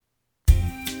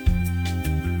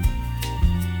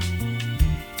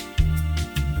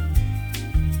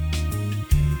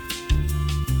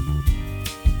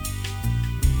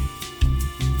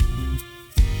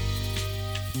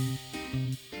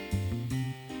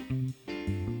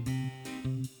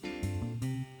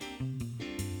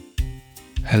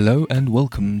Hello and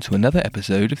welcome to another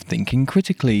episode of Thinking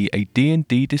Critically, a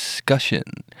D&D discussion,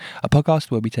 a podcast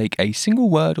where we take a single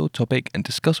word or topic and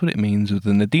discuss what it means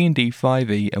within the D&D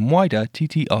 5e and wider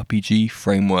TTRPG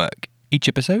framework. Each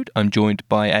episode, I'm joined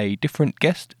by a different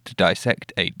guest to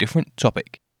dissect a different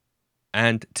topic.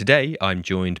 And today, I'm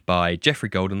joined by Jeffrey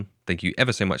Golden. Thank you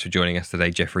ever so much for joining us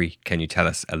today, Jeffrey. Can you tell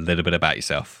us a little bit about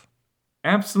yourself?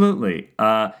 Absolutely.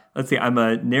 Let's see, I'm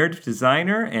a narrative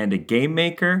designer and a game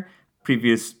maker.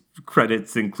 Previous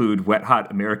credits include Wet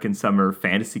Hot American Summer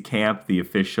Fantasy Camp, the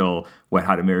official Wet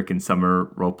Hot American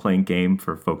Summer role-playing game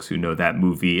for folks who know that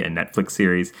movie and Netflix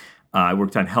series. I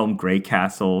worked on Helm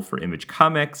Greycastle for Image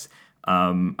Comics.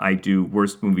 I do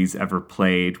Worst Movies Ever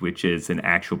Played, which is an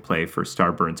actual play for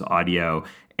Starburns Audio,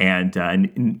 and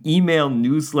an email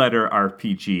newsletter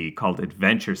RPG called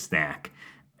Adventure Snack.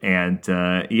 And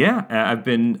I've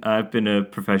been a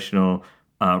professional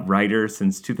writer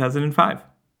since 2005.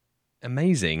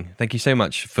 Amazing. Thank you so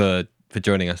much for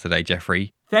joining us today, Jeffrey.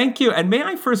 Thank you. And may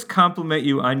I first compliment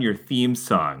you on your theme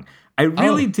song? I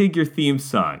really dig your theme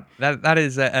song. That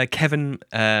is a Kevin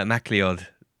MacLeod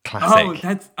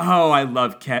classic. I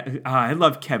love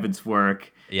Kevin's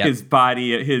work. Yep. His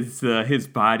body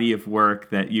of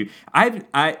work that you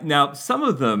now some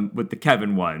of them with the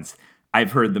Kevin ones,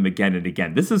 I've heard them again and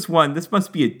again. This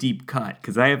must be a deep cut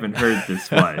because I haven't heard this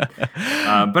one.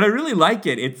 But I really like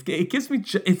it. It gives me,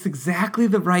 it's exactly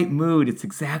the right mood. It's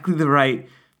exactly the right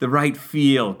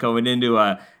feel going into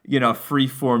a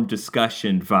free-form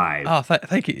discussion vibe. Oh,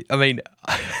 thank you. I mean,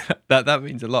 that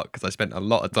means a lot because I spent a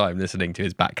lot of time listening to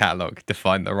his back catalogue to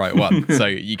find the right one. So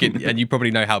you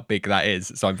probably know how big that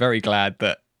is. So I'm very glad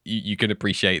that you can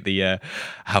appreciate the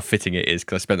how fitting it is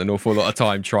because I spent an awful lot of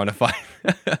time trying to find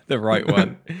the right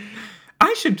one.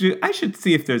 I should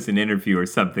see if there's an interview or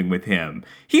something with him.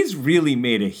 He's really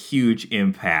made a huge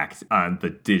impact on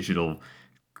the digital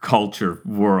culture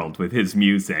world with his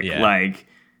music. Yeah. Like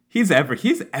he's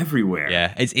everywhere.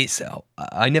 Yeah, it's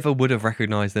I never would have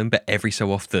recognized them, but every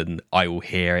so often I will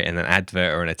hear it in an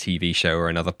advert or in a TV show or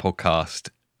another podcast.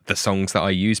 The songs that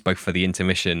I use both for the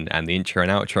intermission and the intro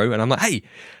and outro, and I'm like, hey,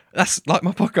 that's like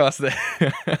my podcast.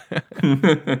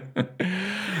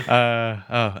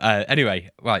 Anyway,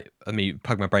 right, let me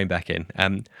plug my brain back in.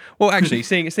 Well, actually,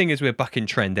 seeing as we're bucking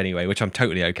trend anyway, which I'm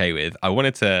totally okay with, I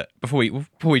wanted to before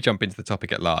we jump into the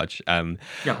topic at large, I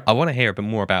want to hear a bit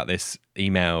more about this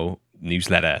email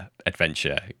newsletter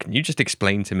adventure. Can you just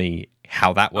explain to me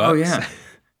how that works? Oh yeah,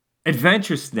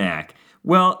 Adventure Snack.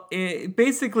 Well,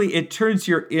 it turns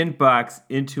your inbox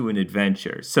into an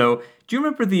adventure. So, do you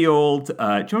remember the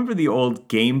old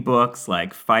game books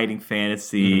like Fighting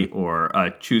Fantasy or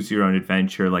Choose Your Own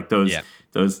Adventure, like those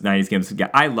 90s games?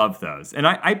 Yeah, I love those. And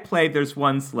I play. There's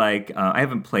ones like I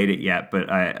haven't played it yet, but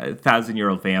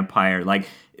 1,000-Year-Old Vampire. Like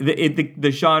the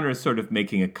genre is sort of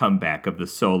making a comeback of the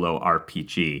solo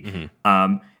RPG.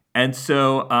 Mm-hmm. And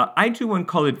so I do one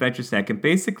called Adventure Snack, and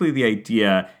basically the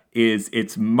idea is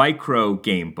it's micro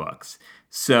game books.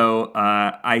 So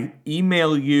I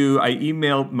email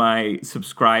my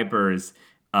subscribers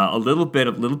a little bit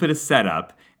of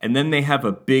setup, and then they have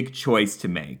a big choice to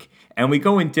make. And we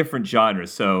go in different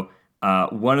genres. So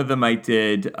one of them I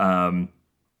did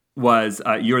was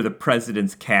you're the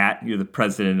president's cat. You're the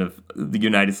president of the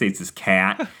United States'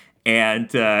 cat. And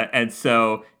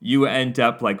so you end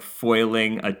up like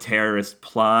foiling a terrorist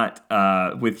plot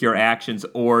with your actions,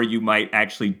 or you might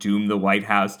actually doom the White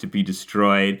House to be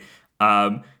destroyed.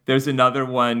 There's another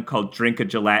one called Drink a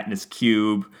Gelatinous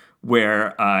Cube,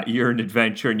 where you're an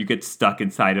adventurer and you get stuck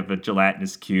inside of a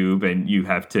gelatinous cube and you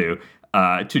have to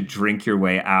drink your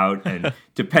way out. And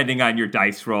depending on your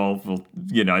dice roll,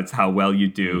 it's how well you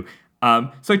do.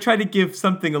 So I try to give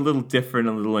something a little different,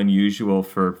 a little unusual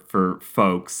for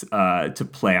folks to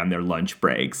play on their lunch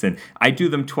breaks. And I do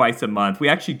them twice a month. We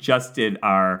actually just did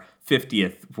our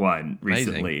 50th one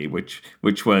recently, which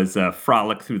was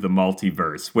Frolic Through the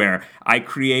Multiverse, where I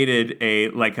created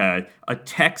a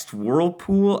text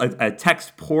whirlpool, a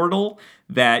text portal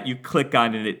that you click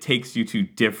on and it takes you to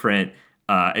different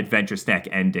Adventure Snack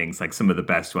endings, like some of the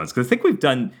best ones. Because I think we've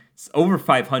done over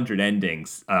 500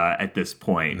 endings at this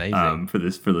point for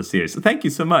the series. So thank you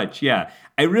so much. Yeah,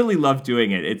 I really love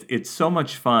doing it. It's so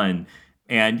much fun.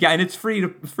 And it's free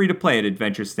to play at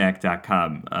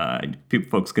adventuresnack.com.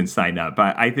 Folks can sign up.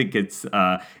 I think it's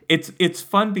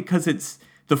fun because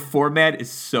the format is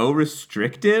so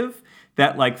restrictive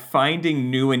that like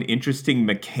finding new and interesting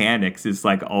mechanics is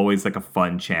like always like a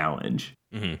fun challenge.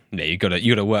 Mm-hmm. Yeah, you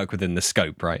gotta work within the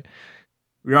scope, right?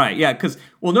 Right, yeah, because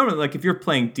normally, like if you're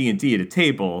playing D&D at a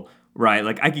table, right?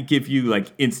 Like I could give you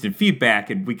like instant feedback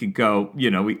and we could go,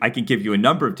 I can give you a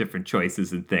number of different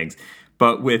choices and things.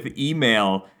 But with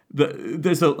email,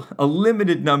 there's a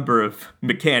limited number of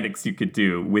mechanics you could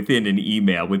do within an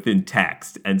email, within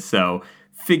text. And so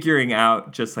figuring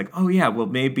out just like, oh yeah, well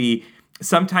maybe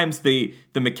sometimes the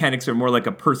mechanics are more like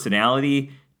a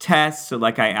personality test. So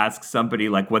like I ask somebody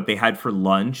like what they had for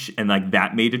lunch and like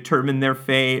that may determine their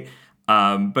fate.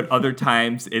 But other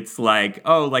times it's like,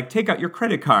 oh, like take out your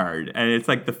credit card, and it's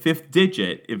like the fifth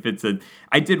digit. If it's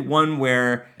I did one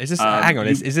where is this hang on,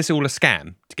 is this all a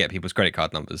scam to get people's credit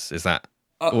card numbers? Is that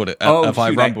have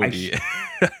I rumbled you?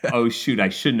 Oh shoot! I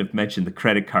shouldn't have mentioned the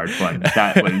credit card one.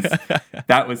 That's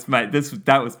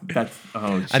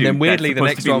oh shoot. And then weirdly the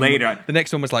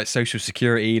next one was like social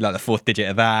security, like the fourth digit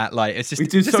of that. Like it's just we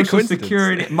do just social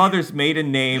security. Mother's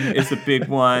maiden name is a big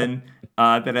one.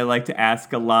 That I like to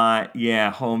ask a lot. Yeah,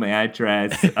 home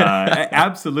address.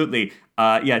 Absolutely.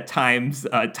 Times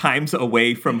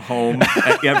away from home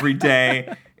every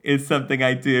day is something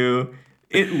I do.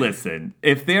 Listen,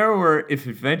 if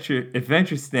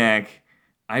Adventure Snack,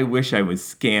 I wish I was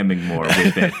scamming more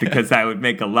with it because I would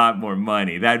make a lot more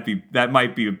money. That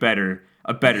might be a better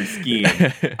scheme.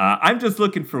 I'm just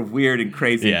looking for weird and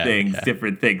crazy things,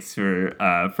 different things for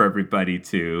everybody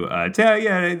to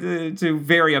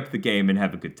vary up the game and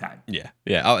have a good time. Yeah.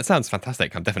 Oh, it sounds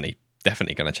fantastic. I'm definitely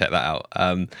going to check that out.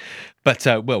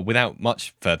 But without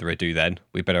much further ado, then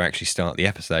we better actually start the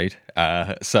episode.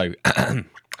 So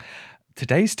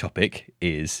today's topic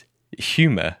is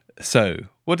humor. So,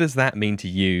 what does that mean to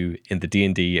you in the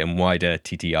D&D and wider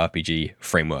TTRPG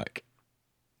framework?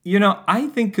 I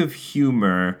think of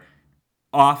humor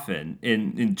often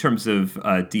in terms of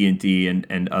D&D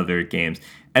and other games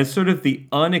as sort of the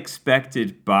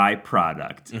unexpected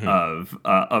byproduct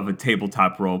of a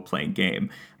tabletop role-playing game.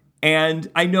 And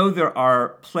I know there are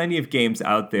plenty of games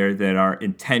out there that are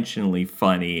intentionally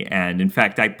funny, and in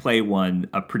fact, I play one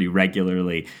pretty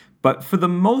regularly. But for the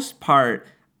most part,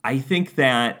 I think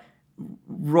that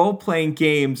role-playing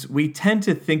games, we tend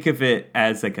to think of it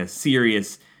as like a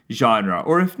serious genre,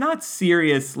 or if not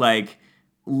serious, like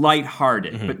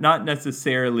lighthearted, but not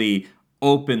necessarily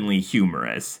openly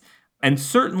humorous. And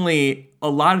certainly a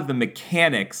lot of the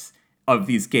mechanics of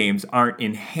these games aren't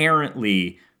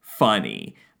inherently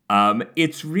funny.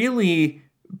 It's really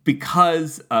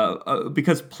because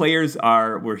players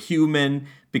we're human,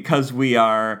 because we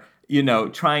are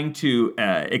trying to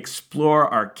explore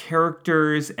our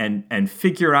characters and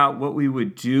figure out what we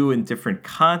would do in different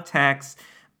contexts.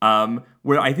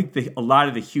 Where I think a lot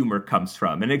of the humor comes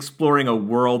from, and exploring a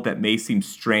world that may seem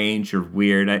strange or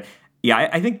weird.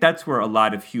 I think that's where a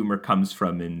lot of humor comes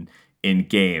from in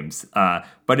games.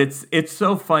 But it's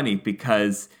so funny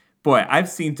because, boy, I've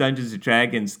seen Dungeons &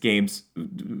 Dragons games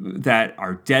that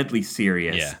are deadly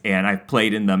serious, and I've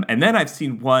played in them. And then I've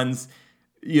seen ones,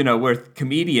 where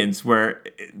comedians where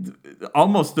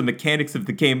almost the mechanics of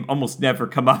the game almost never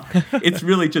come up. It's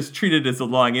really just treated as a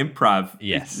long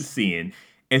improv scene.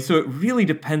 And so it really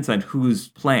depends on who's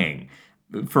playing.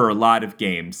 For a lot of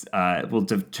games, will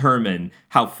determine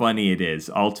how funny it is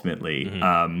ultimately.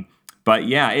 But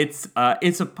yeah, it's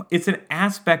an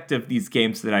aspect of these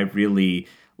games that I really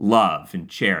love and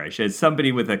cherish. As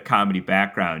somebody with a comedy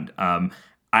background,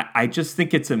 I just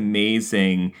think it's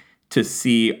amazing to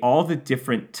see all the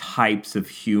different types of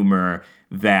humor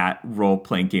that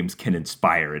role-playing games can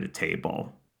inspire at a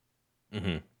table.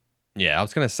 Yeah, I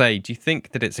was going to say, do you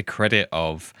think that it's a credit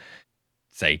of,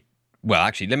 say, well,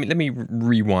 actually, let me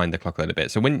rewind the clock a little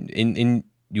bit. So when in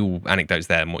your anecdotes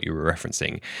there and what you were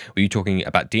referencing, were you talking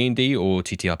about D&D or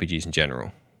TTRPGs in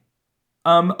general?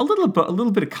 A little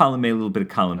bit of column A, a little bit of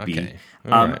column B. Okay.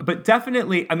 Right. But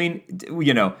definitely, I mean,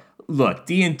 look,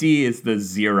 D&D is the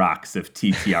Xerox of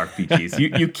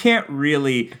TTRPGs. you can't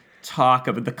really talk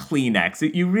about the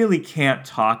Kleenex. You really can't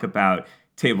talk about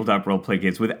tabletop role-play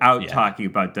games without talking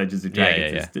about Dungeons &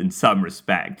 Dragons in some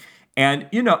respect. And,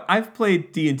 I've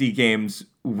played D&D games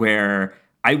where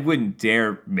I wouldn't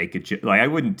dare make a joke. Like, I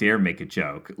wouldn't dare make a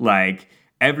joke. Like,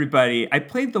 everybody... I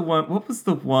played the one... What was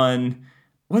the one...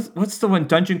 What's the one?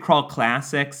 Dungeon Crawl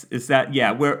Classics? Is that...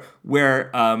 Yeah,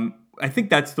 where I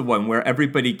think that's the one where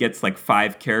everybody gets, like,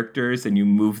 5 characters and you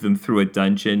move them through a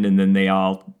dungeon and then they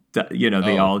all...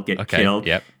 they all get killed.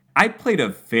 Yep. I played a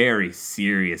very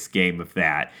serious game of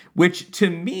that, which to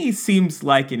me seems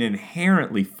like an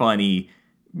inherently funny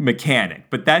mechanic,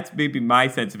 but that's maybe my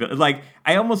sense of it. Like,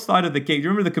 I almost thought of the game. Do you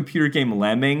remember the computer game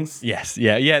Lemmings? Yes,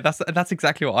 yeah. That's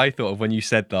exactly what I thought of when you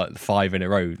said that 5 in a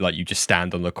row. Like, you just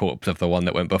stand on the corpse of the one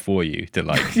that went before you to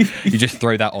like, you just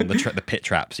throw that on the pit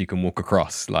trap so you can walk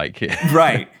across. Like,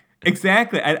 right.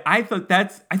 Exactly. I thought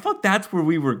that's where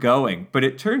we were going, but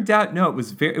it turned out no,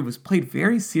 it was played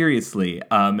very seriously.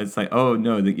 It's like, oh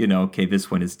no, okay, this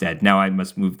one is dead. Now I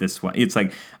must move this one. It's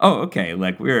like, oh, okay,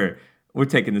 like we're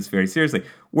taking this very seriously.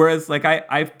 Whereas like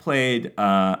I've played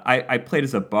I played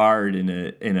as a bard in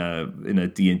a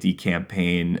D&D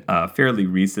campaign fairly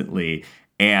recently.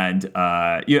 And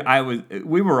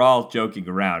we were all joking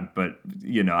around, but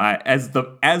as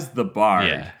the bard,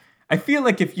 Yeah. I feel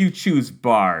like if you choose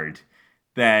Bard,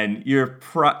 then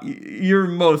you're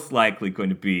most likely going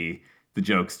to be the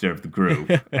jokester of the group.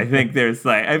 I think there's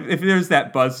like if there's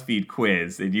that BuzzFeed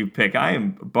quiz and you pick I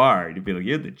am Bard, you'd be like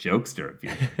you're the jokester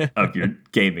of your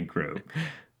gaming group.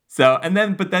 So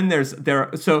but then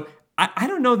so I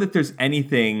don't know that there's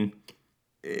anything.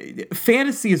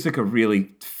 Fantasy is like a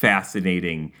really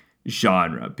fascinating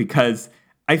genre because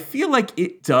I feel like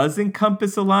it does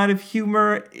encompass a lot of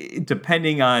humor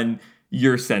depending on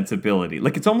your sensibility.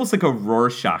 Like it's almost like a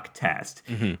Rorschach test.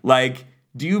 Mm-hmm. Like,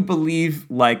 do you believe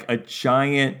like a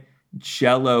giant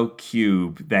Jello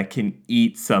cube that can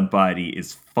eat somebody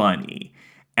is funny?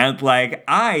 And like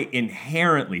I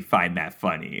inherently find that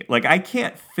funny. Like I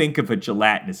can't think of a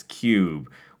gelatinous cube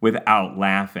without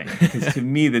laughing because to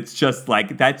me that's just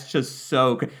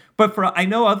so. But I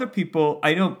know other people,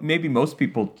 I know maybe most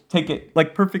people take it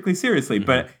like perfectly seriously,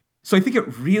 but so I think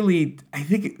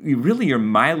your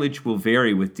mileage will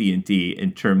vary with D&D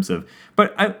in terms of.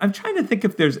 But I'm trying to think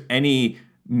if there's any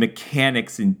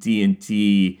mechanics in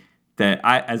D&D that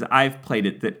as I've played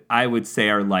it that I would say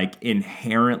are like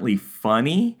inherently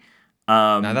funny.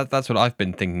 Now that's what I've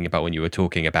been thinking about when you were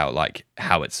talking about like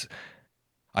how it's.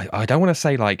 I don't want to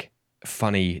say like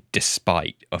funny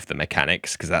despite of the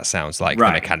mechanics because that sounds like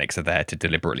the mechanics are there to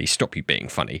deliberately stop you being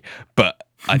funny. But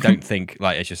I don't think,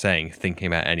 like as you're saying, thinking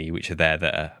about any which are there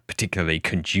that are particularly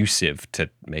conducive to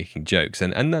making jokes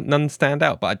and none stand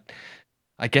out. But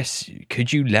I guess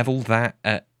could you level that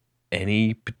at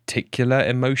any particular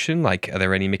emotion? Like, are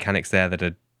there any mechanics there that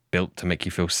are built to make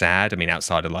you feel sad? I mean,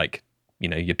 outside of like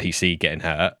your PC getting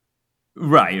hurt.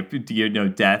 Right,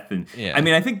 death, and yeah. I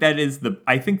mean, I think that is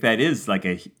like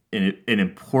an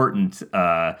important.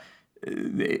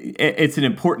 It's an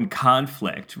important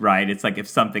conflict, right? It's like if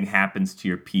something happens to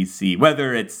your PC,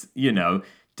 whether it's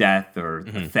death or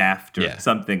theft or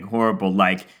something horrible,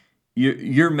 like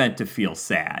you're meant to feel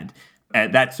sad.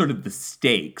 And that's sort of the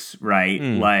stakes, right?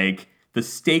 Like the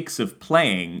stakes of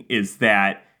playing is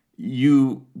that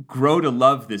you grow to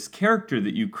love this character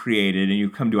that you created and you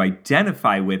come to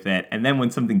identify with it. And then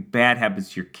when something bad happens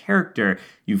to your character,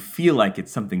 you feel like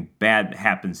it's something bad that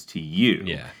happens to you.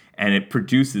 Yeah. And it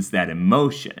produces that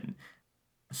emotion.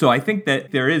 So I think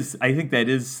that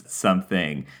is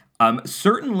something.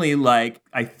 Certainly, like,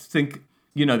 I think,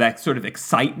 that sort of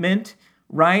excitement,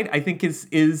 right? I think is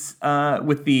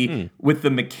with the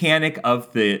mechanic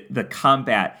of the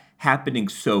combat happening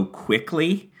so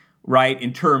quickly, right,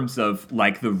 in terms of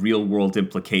like the real world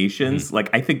implications.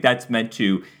 Like I think that's meant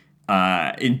to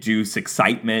induce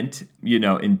excitement,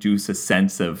 induce a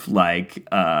sense of like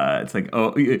it's like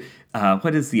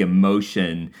what is the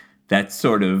emotion that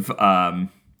sort of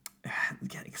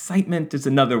excitement is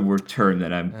another term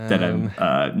that I'm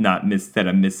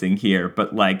missing here,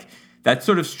 but like that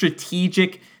sort of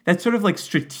strategic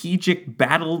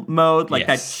battle mode, like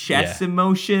that chess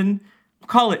emotion.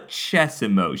 Call it chess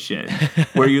emotion,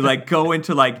 where you like go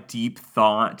into like deep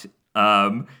thought,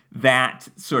 that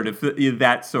sort of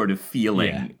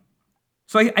feeling. Yeah.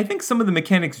 So I think some of the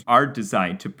mechanics are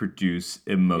designed to produce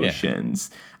emotions.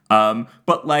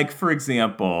 But like, for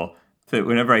example,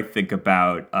 whenever I think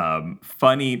about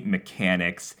funny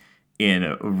mechanics in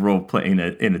a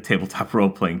in a tabletop role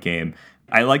playing game,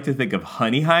 I like to think of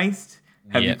Honey Heist.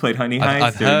 Have you played Honey Heist?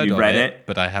 I've heard you of read it,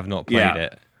 but I have not played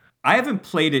it. I haven't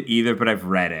played it either, but I've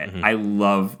read it. I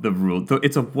love the rule.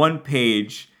 It's a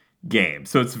one-page game,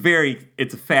 so it's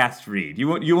a fast read. You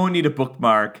won't need a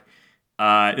bookmark.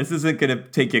 This isn't going to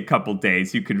take you a couple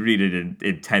days. You could read it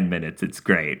in 10 minutes. It's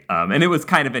great. And it was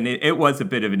a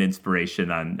bit of an inspiration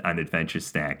on Adventure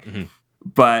Snack.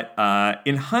 But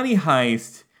in Honey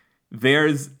Heist,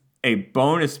 there's a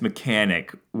bonus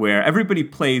mechanic where everybody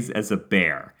plays as a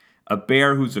bear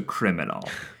who's a criminal.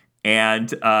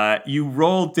 And you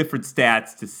roll different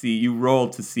stats to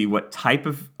see what type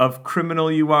of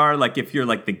criminal you are. Like if you're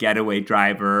like the getaway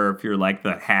driver, if you're like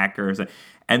the hacker,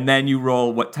 and then you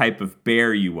roll what type of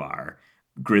bear you are.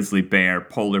 Grizzly bear,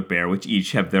 polar bear, which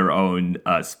each have their own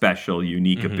special,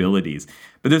 unique abilities.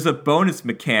 But there's a bonus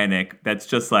mechanic that's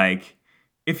just like,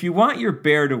 if you want your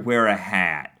bear to wear a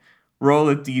hat, roll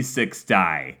a d6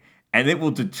 die, and it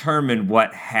will determine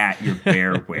what hat your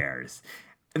bear wears.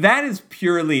 that is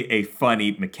purely a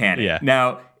funny mechanic. Yeah.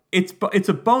 Now, it's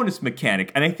a bonus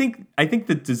mechanic, and I think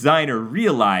the designer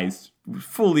realized,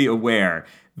 fully aware,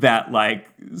 that like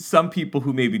some people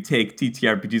who maybe take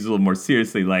TTRPGs a little more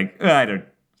seriously, like I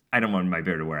don't want my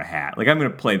bear to wear a hat. Like I'm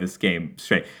going to play this game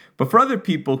straight. But for other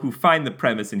people who find the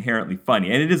premise inherently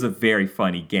funny, and it is a very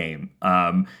funny game,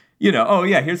 oh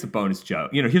yeah, here's a bonus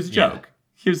joke. Here's a joke.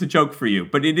 Here's a joke for you.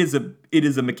 But it is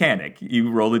a mechanic.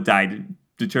 You roll a die to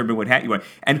determine what hat you want.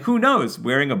 And who knows,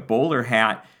 wearing a bowler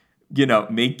hat,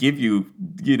 may give you,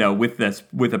 with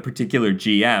a particular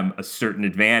GM, a certain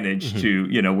advantage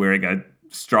to, wearing a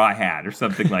straw hat or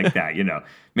something like that.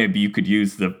 Maybe you could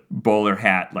use the bowler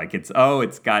hat like it's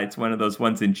one of those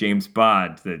ones in James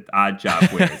Bond that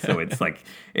Oddjob wears. So it's like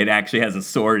it actually has a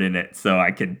sword in it, so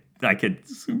I could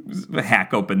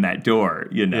hack open that door.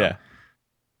 Yeah.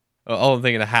 All I'm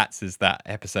thinking of hats is that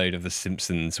episode of The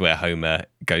Simpsons where Homer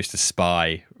goes to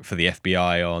spy for the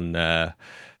FBI on the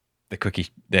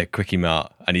Quickie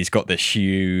Mart, and he's got this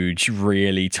huge,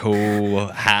 really tall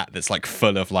hat that's like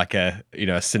full of like a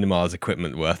cinema's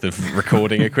equipment worth of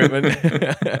recording equipment with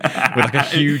like a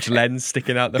huge lens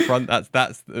sticking out the front.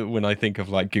 That's when I think of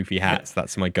like goofy hats.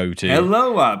 That's my go-to.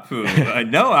 Hello, Apu.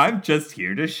 No, I'm just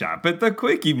here to shop at the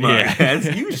Quickie Mart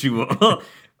as usual.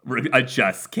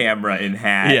 Adjust camera in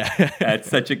hat. Yeah. It's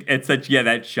such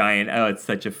that giant. Oh, it's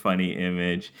such a funny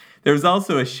image. There's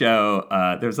also a show.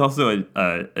 There's also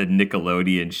a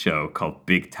Nickelodeon show called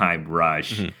Big Time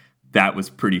Rush. Mm-hmm. That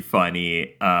was pretty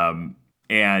funny.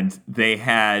 And they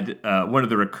had one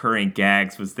of the recurring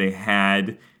gags was they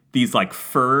had these like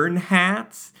fern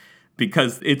hats,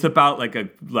 because it's about like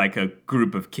a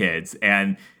group of kids,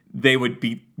 and they would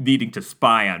be needing to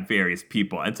spy on various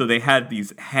people. And so they had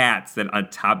these hats that on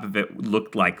top of it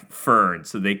looked like ferns,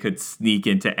 so they could sneak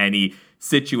into any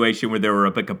situation where there were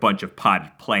like a bunch of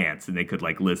potted plants, and they could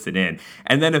like listen in.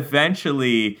 And then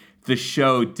eventually the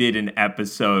show did an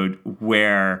episode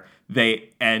where they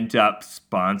end up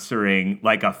sponsoring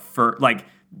like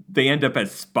they end up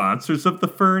as sponsors of the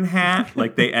fern hat.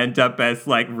 Like they end up as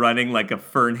like running like a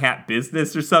fern hat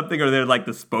business or something, or they're like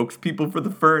the spokespeople for the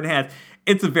fern hats.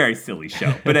 It's a very silly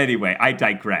show. But anyway, I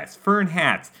digress. Fern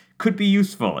hats could be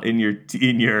useful in your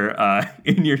TTRPG.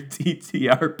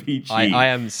 I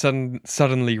am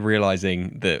suddenly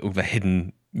realizing all the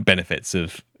hidden benefits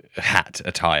of hat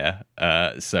attire.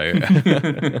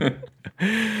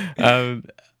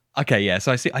 Okay, yeah.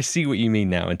 So I see what you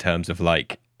mean now in terms of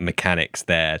like mechanics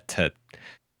there that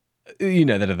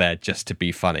are there just to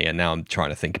be funny. And now I'm trying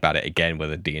to think about it again,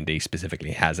 whether D&D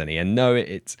specifically has any. And no,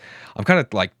 I'm kind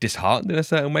of like disheartened in a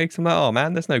certain way, because I'm like, oh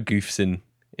man, there's no goofs in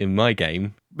my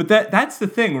game. But that's the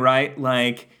thing, right?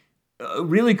 Like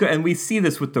really good. And we see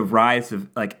this with the rise of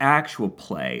like actual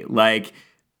play. Like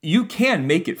you can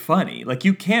make it funny. Like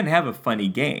you can have a funny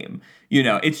game.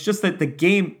 It's just that the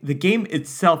game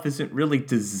itself isn't really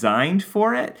designed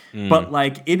for it, but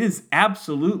like it is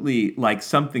absolutely like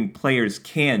something players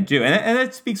can do. And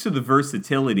that speaks to the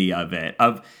versatility of it,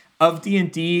 of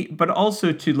D&D, but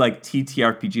also to like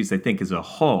TTRPGs, I think, as a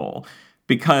whole.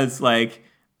 Because like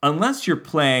unless you're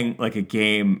playing like a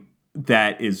game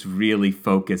that is really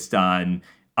focused on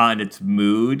its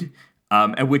mood,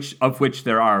 and which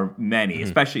there are many,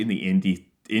 especially in the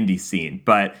indie scene,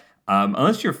 but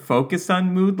unless you're focused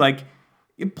on mood, like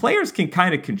players can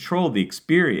kind of control the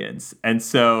experience. And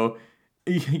so,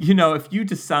 if you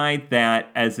decide that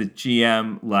as a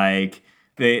GM, like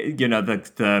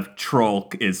the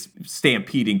troll is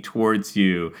stampeding towards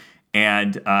you,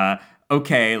 and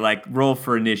okay, like roll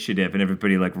for initiative, and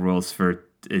everybody like rolls for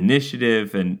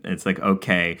initiative, and it's like,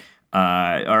 okay,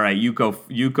 all right, you go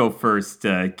first,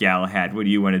 Galahad. What do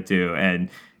you want to do? And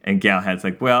Galahad's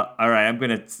like, well, all right, I'm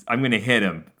gonna hit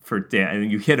him and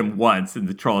you hit him once, and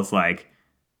the troll's like,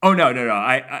 oh no,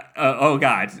 oh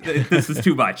god, this is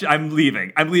too much. I'm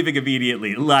leaving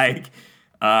immediately. Like,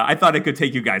 I thought I could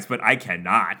take you guys, but I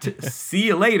cannot. See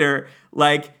you later.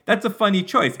 Like, that's a funny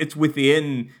choice. It's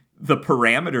within the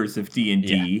parameters of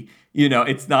D&D. Yeah.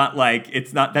 It's not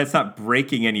that's not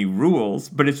breaking any rules,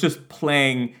 but it's just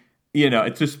playing.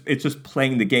 It's just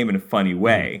playing the game in a funny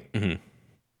way. Mm-hmm.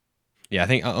 Yeah, I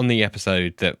think on the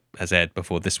episode that has aired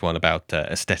before this one about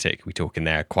aesthetic, we talk in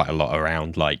there quite a lot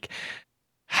around like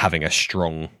having a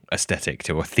strong aesthetic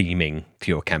to a theming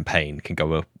to your campaign can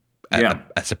go a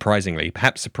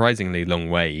perhaps surprisingly long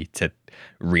way to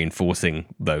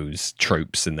reinforcing those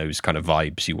tropes and those kind of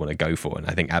vibes you want to go for. And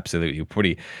I think absolutely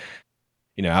pretty,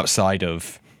 outside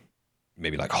of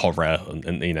maybe like horror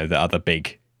and the other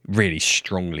big, really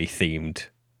strongly themed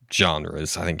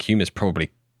genres, I think humor's probably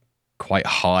quite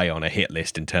high on a hit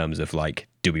list in terms of like,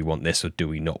 do we want this or do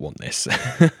we not want this?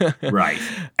 Right.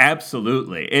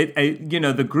 Absolutely.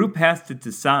 The group has to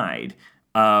decide.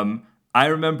 I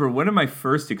remember one of my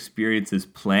first experiences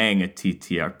playing a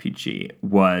TTRPG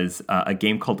was a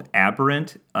game called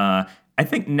Aberrant. I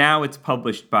think now it's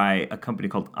published by a company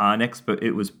called Onyx, but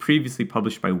it was previously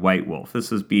published by White Wolf.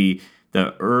 This was the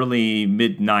early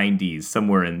mid 90s,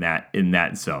 somewhere in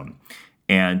that zone.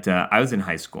 And I was in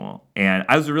high school, and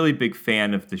I was a really big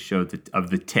fan of the show of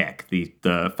The Tick,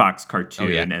 the Fox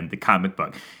cartoon and the comic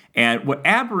book. And what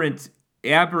Aberrant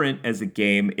as a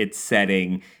game, its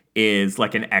setting is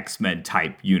like an X-Men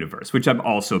type universe, which I'm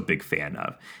also a big fan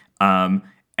of.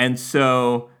 And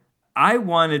so I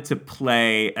wanted to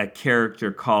play a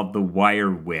character called the Wire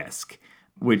Whisk,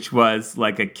 which was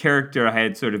like a character I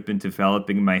had sort of been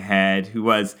developing in my head, who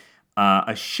was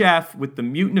a chef with the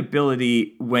mutant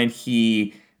ability when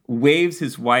he waves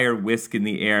his wire whisk in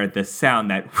the air, the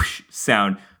sound, that whoosh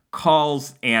sound,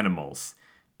 calls animals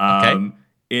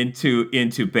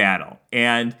into battle.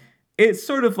 And it's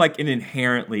sort of like an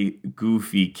inherently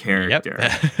goofy character.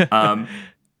 Yep.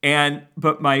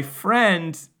 But my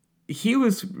friend,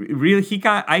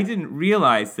 I didn't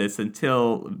realize this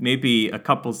until maybe a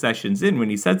couple sessions in when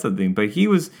he said something, but he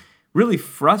was really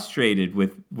frustrated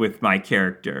with my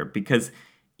character because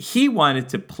he wanted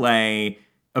to play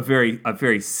a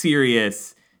very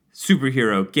serious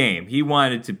superhero game. He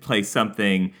wanted to play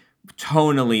something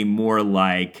tonally more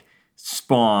like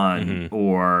Spawn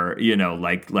or, or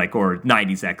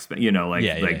 90s X-Men,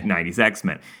 90s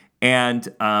X-Men. And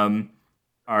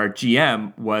our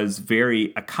GM was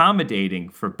very accommodating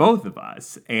for both of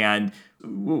us and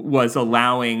was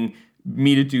allowing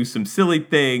me to do some silly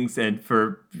things and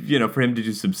for him to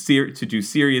do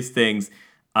serious things,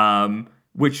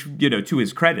 which, to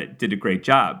his credit, did a great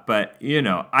job. But,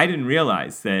 I didn't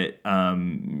realize that,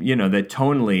 that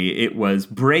tonally it was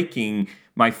breaking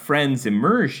my friend's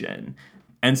immersion.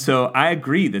 And so I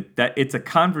agree that it's a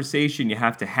conversation you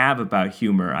have to have about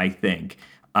humor, I think,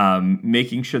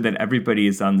 making sure that everybody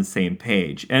is on the same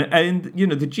page. And the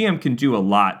GM can do a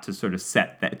lot to sort of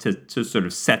set that, to sort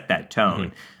of set that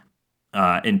tone.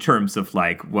 In terms of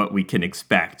like what we can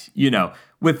expect,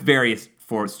 with various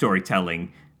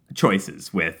storytelling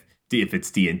choices, with if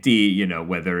it's D&D,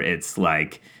 whether it's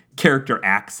like character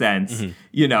accents,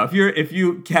 if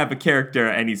you have a character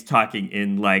and he's talking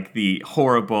in like the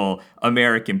horrible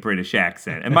American British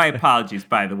accent, and my apologies,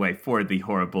 by the way, for the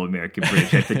horrible American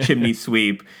British, the chimney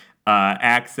sweep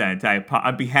accent,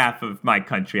 on behalf of my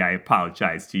country, I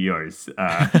apologize to yours.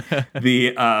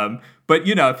 But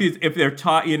if they're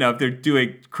if they're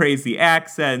doing crazy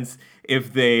accents,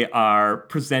 if they are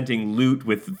presenting loot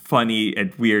with funny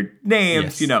and weird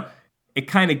names, it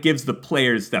kind of gives the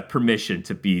players that permission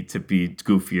to be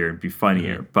goofier and be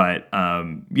funnier. But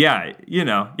you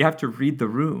have to read the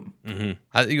room.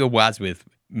 I think you're waz with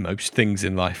most things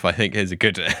in life. I think is a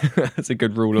good that's a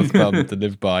good rule of thumb to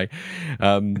live by.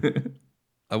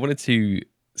 I wanted to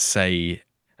say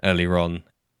earlier on,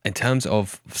 in terms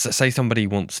of, say somebody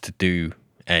wants to do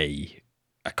a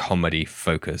comedy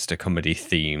focused, a comedy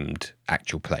themed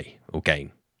actual play or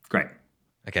game. Great.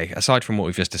 Okay, aside from what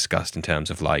we've just discussed in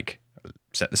terms of like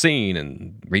set the scene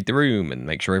and read the room and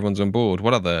make sure everyone's on board,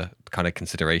 what other kind of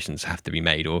considerations have to be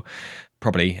made? Or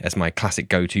probably as my classic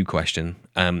go-to question,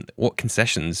 what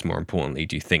concessions, more importantly,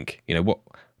 do you think, what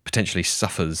potentially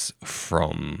suffers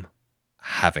from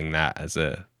having that as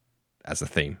a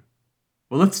theme?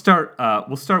 Well, let's start.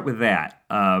 We'll start with that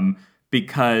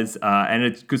because, and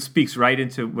it speaks right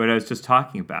into what I was just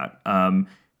talking about.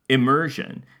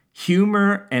 Immersion,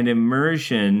 humor, and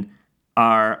immersion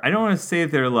are. I don't want to say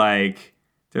they're like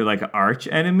arch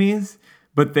enemies,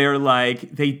 but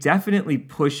they definitely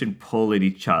push and pull at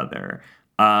each other.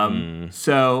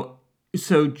 So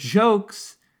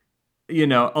jokes. A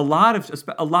lot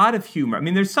of humor. I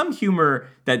mean, there's some humor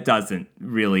that doesn't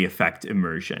really affect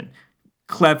immersion.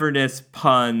 Cleverness,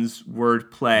 puns,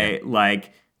 wordplay,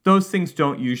 like those things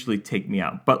don't usually take me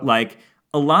out. But like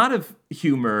a lot of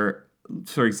humor,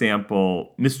 for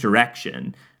example,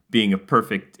 misdirection being a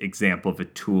perfect example of a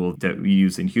tool that we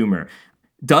use in humor,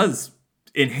 does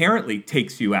inherently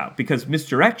takes you out because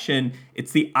misdirection,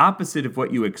 it's the opposite of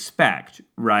what you expect,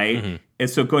 right? And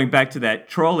so going back to that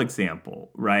troll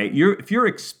example, right? If you're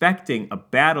expecting a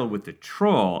battle with the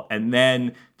troll and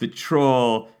then the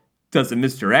troll does a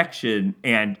misdirection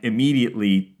and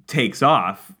immediately takes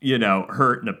off,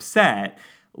 hurt and upset,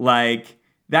 like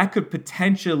that could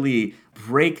potentially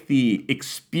break the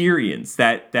experience,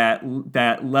 that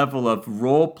level of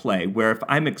role play where if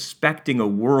I'm expecting a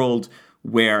world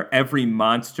where every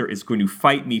monster is going to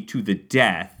fight me to the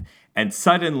death and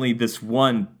suddenly this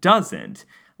one doesn't,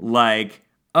 like,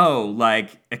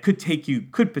 it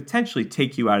could potentially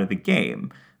take you out of the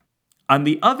game. On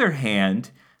the other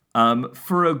hand,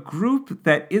 for a group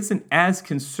that isn't as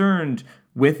concerned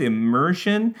with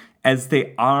immersion as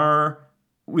they are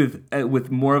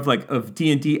with more of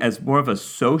D&D as more of a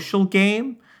social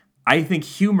game, I think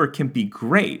humor can be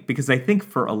great, because I think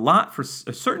for a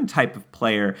certain type of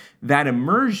player, that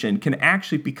immersion can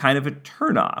actually be kind of a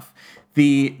turnoff.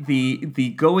 The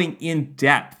going in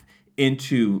depth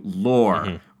into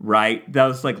lore, right?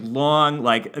 Those like long,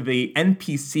 like the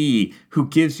NPC who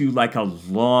gives you like a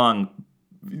long,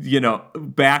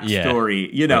 backstory.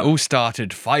 It all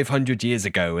started 500 years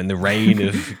ago in the reign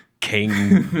of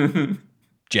King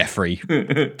Jeffrey.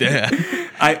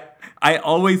 I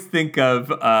always think of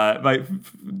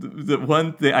the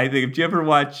one thing I think. Did you ever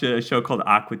watch a show called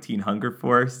Aqua Teen Hunger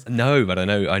Force? No, but I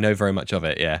know very much of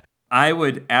it. Yeah, I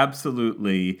would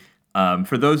absolutely.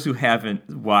 For those who haven't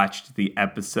watched the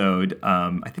episode,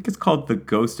 I think it's called The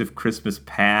Ghost of Christmas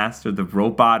Past or The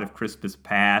Robot of Christmas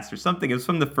Past or something. It was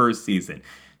from the first season.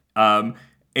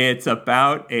 It's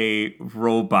about a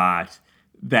robot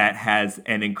that has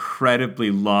an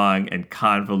incredibly long and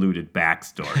convoluted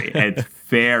backstory. It's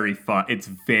very fun. It's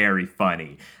very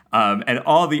funny. And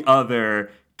all the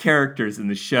other characters in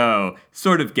the show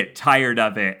sort of get tired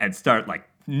of it and start like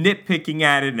nitpicking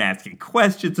at it and asking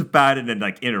questions about it and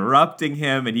like interrupting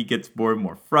him, and he gets more and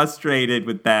more frustrated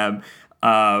with them,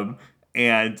 and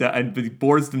he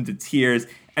bores them to tears.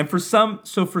 And for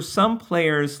some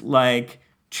players, like,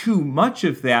 too much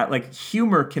of that, like,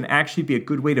 humor can actually be a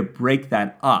good way to break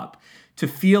that up, to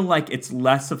feel like it's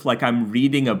less of like I'm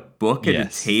reading a book at a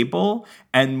table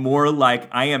and more like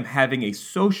I am having a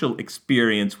social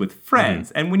experience with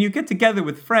friends. And when you get together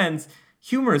with friends,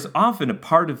 humor is often a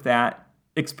part of that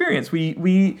experience.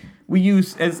 We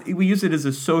use it as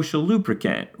a social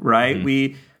lubricant,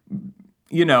 right?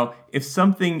 If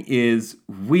something is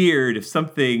weird, if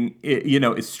something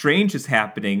is strange is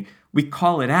happening, we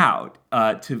call it out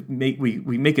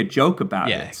we make a joke about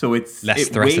it. So it's less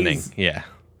threatening.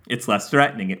 It's less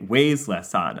threatening. It weighs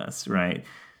less on us, right?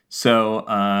 So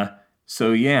that's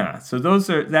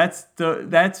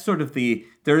sort of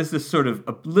there is this sort of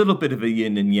a little bit of a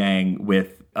yin and yang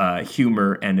with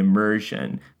humor and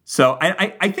immersion. So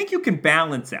I think you can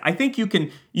balance it. I think you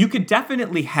could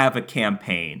definitely have a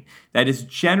campaign that is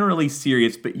generally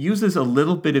serious but uses a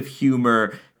little bit of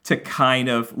humor to kind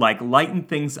of like lighten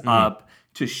things up,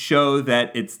 to show that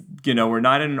it's, we're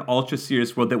not in an ultra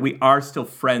serious world, that we are still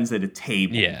friends at a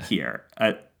table here.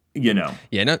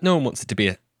 Yeah, no one wants it to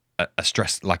be a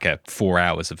stress, like a 4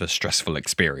 hours of a stressful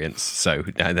experience. So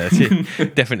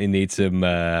definitely need some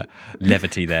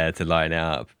levity there to line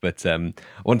up. But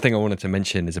one thing I wanted to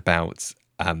mention is about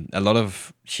a lot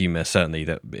of humor, certainly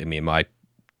that me and my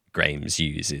games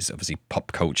use, is obviously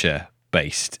pop culture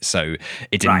based, so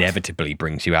it inevitably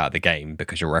brings you out of the game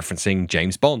because you're referencing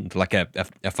James Bond. Like a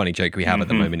funny joke we have at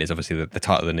the moment is obviously the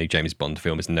title of the new James Bond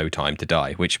film is No Time to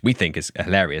Die, which we think is a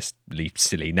hilariously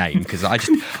silly name because I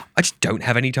just don't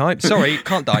have any time. Sorry,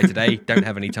 can't die today. Don't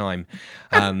have any time.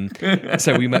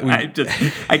 So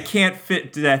I can't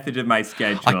fit death into my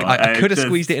schedule. I could have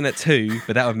squeezed it in at 2,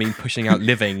 but that would mean pushing out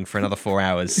Living for another 4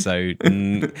 hours. So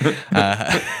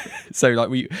so like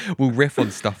we'll riff on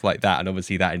stuff like that, and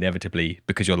obviously that inevitably,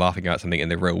 because you're laughing about something in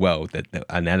the real world, that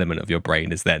an element of your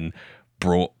brain is then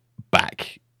brought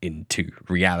back into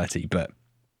reality. But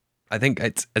I think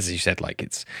it's, as you said, like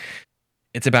it's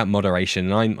about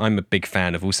moderation. And I'm a big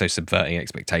fan of also subverting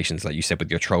expectations, like you said with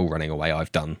your troll running away.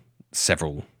 I've done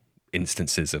several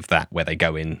instances of that where they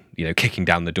go in, kicking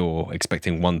down the door,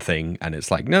 expecting one thing, and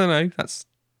it's like, no, that's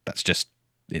just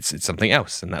it's something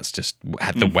else, and that's just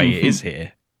the way it is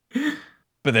here.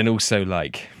 But then also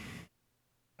like,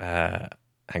 hang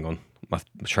on, my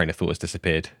train of thought has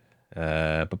disappeared.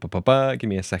 Give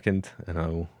me a second, and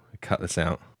I'll cut this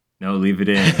out. No, leave it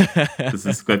in. This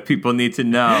is what people need to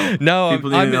know. No, people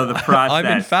need to know the process. I'm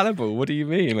infallible. What do you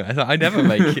mean? I never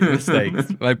make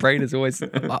mistakes. My brain is always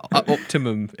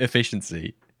optimum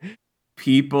efficiency.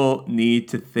 People need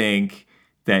to think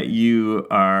that you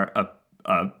are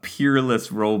a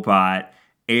peerless robot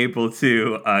able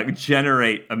to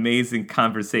generate amazing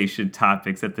conversation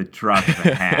topics at the drop of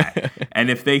a hat. And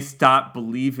if they stop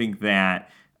believing that,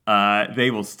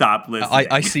 they will stop listening.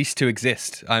 I cease to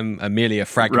exist. I'm merely a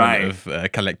fragment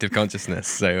of collective consciousness.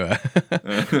 So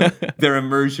their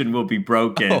immersion will be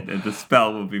broken, and the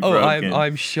spell will be broken.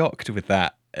 I'm shocked with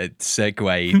that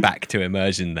segue back to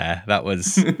immersion there. That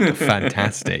was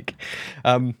fantastic.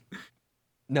 No,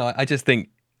 I just think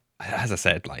as I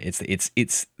said, like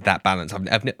it's that balance.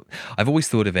 I've always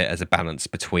thought of it as a balance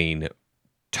between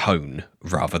tone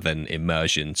rather than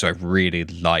immersion. So I really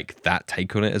like that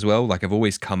take on it as well. Like I've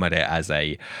always come at it as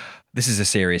this is a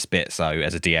serious bit. So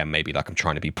as a DM, maybe like I'm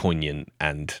trying to be poignant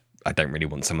and I don't really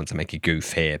want someone to make a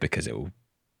goof here because it will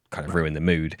kind of ruin the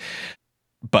mood.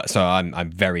 But so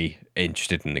I'm very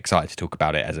interested and excited to talk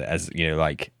about it as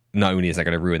like not only is that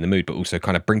going to ruin the mood, but also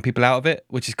kind of bring people out of it,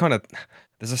 which is kind of,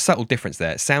 there's a subtle difference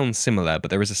there. It sounds similar,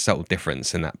 but there is a subtle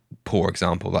difference in that poor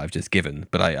example that I've just given.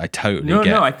 But I totally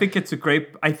get. No, I think it's a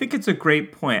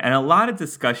great point. And a lot of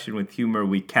discussion with humor,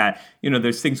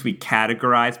 there's things we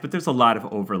categorize, but there's a lot of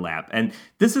overlap. And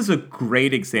this is a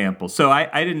great example. So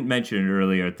I didn't mention it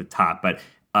earlier at the top, but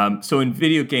so in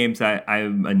video games,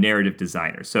 I'm a narrative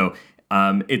designer. So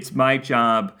it's my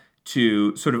job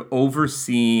to sort of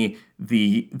oversee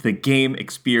the game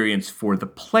experience for the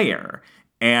player.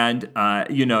 And,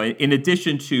 in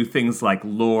addition to things like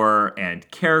lore and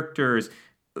characters,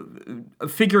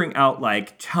 figuring out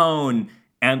like tone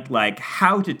and like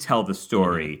how to tell the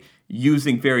story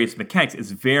using various mechanics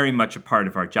is very much a part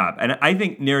of our job. And I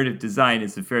think narrative design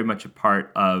is very much a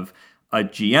part of a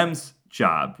GM's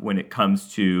job when it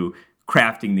comes to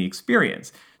crafting the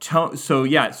experience. So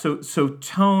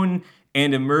tone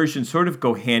and immersion sort of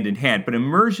go hand in hand, but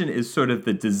immersion is sort of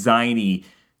the designy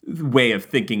way of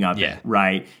thinking of it,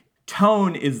 right?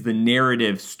 Tone is the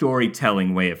narrative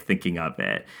storytelling way of thinking of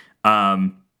it.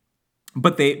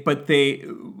 But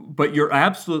you're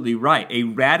absolutely right. A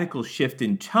radical shift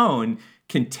in tone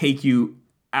can take you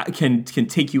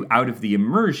out of the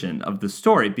immersion of the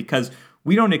story because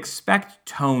we don't expect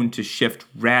tone to shift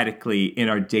radically in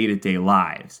our day-to-day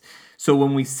lives. So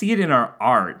when we see it in our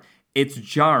art, it's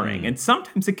jarring, and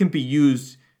sometimes it can be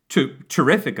used to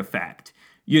terrific effect.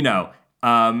 We're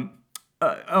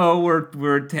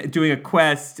doing a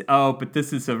quest. Oh, but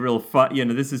this is a real fun.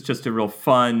 This is just a real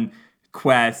fun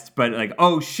quest. But like,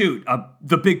 oh shoot,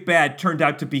 the big bad turned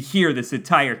out to be here this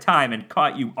entire time and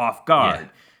caught you off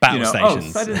guard. Battle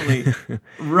stations. Oh, suddenly,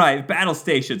 right? Battle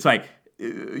stations. Like,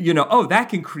 that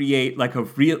can create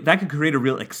a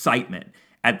real excitement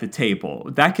at the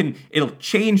table. It'll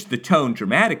change the tone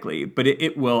dramatically, but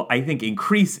it will, I think,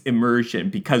 increase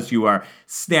immersion because you are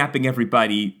snapping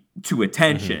everybody to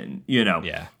attention,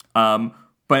 Yeah.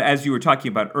 But as you were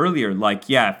talking about earlier, like,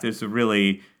 if there's a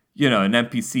really, an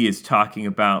NPC is talking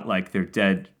about like their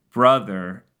dead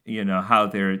brother, how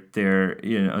they're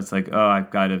it's like, oh, I've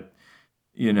got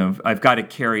to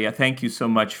carry. Thank you so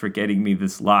much for getting me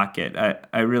this locket.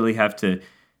 I really have to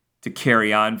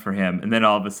carry on for him. And then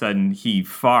all of a sudden he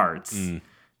farts.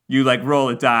 You like roll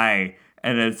a die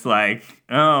and it's like,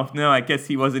 oh no, I guess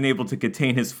he wasn't able to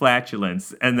contain his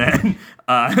flatulence. And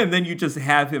then you just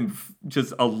have him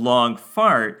just a long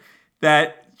fart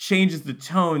that changes the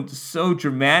tone so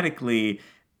dramatically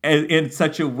in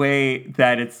such a way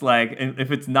that it's like,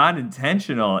 if it's not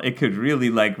intentional, it could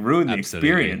really like ruin the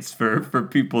experience for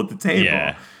people at the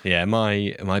table. Yeah.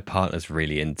 My partner's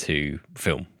really into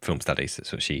film studies.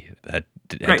 That's what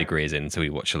her degree is in. So we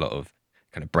watch a lot of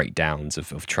kind of breakdowns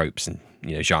of tropes and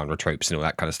genre tropes and all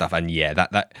that kind of stuff. And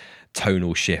that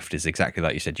tonal shift is exactly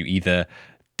like you said. You either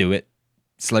do it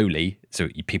slowly so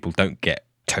people don't get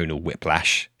tonal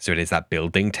whiplash, so it is that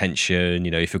building tension.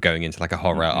 If you're going into like a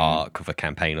horror arc of a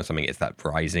campaign or something, it's that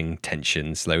rising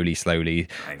tension slowly.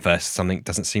 Right. First something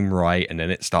doesn't seem right, and then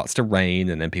it starts to rain,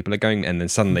 and then people are going, and then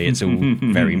suddenly it's all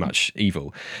very much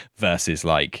evil. Versus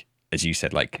like, as you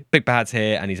said, like big bad's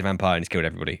here and he's a vampire and he's killed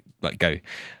everybody. Like go.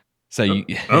 So you.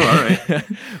 All right.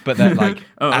 But then like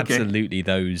absolutely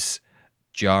those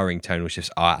jarring tonal shifts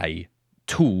are a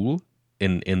tool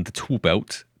in the tool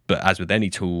belt. But as with any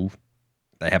tool,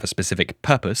 they have a specific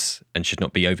purpose and should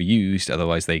not be overused,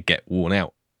 otherwise they get worn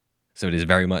out. So it is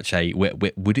very much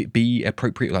would it be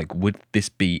appropriate? Like, would this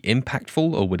be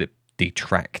impactful or would it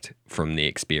detract from the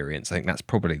experience? I think that's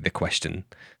probably the question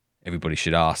everybody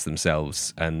should ask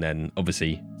themselves. And then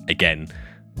obviously, again,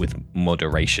 with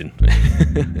moderation.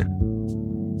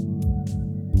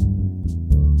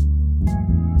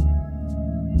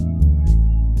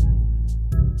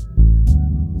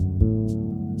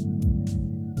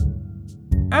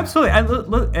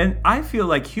 Absolutely. And I feel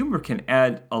like humor can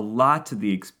add a lot to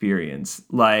the experience.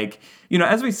 Like,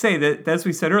 as we said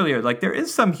earlier, like there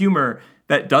is some humor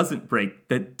that doesn't break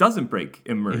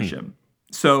immersion. Mm-hmm.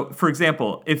 So, for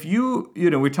example, if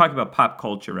we're talking about pop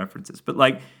culture references, but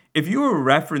like if you were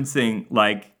referencing,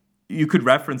 like you could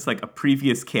reference like a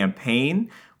previous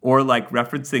campaign or like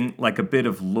referencing like a bit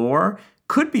of lore,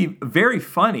 could be very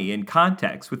funny in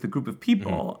context with a group of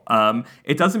people. Mm-hmm.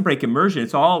 It doesn't break immersion.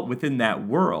 It's all within that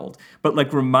world. But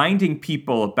like reminding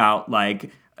people about like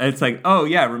it's like, oh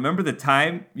yeah, remember the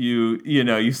time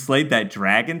you slayed that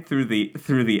dragon through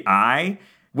the eye?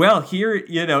 Well, here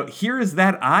is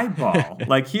that eyeball.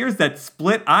 Like, here's that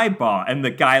split eyeball. And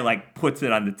the guy, like, puts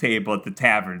it on the table at the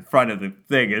tavern in front of the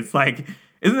thing. It's like,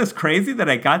 isn't this crazy that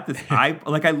I got this eye?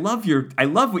 Like, I love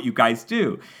what you guys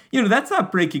do. That's not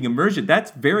breaking immersion.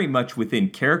 That's very much within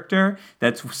character.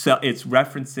 It's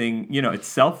referencing, it's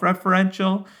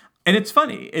self-referential. And it's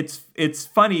funny. It's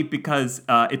funny because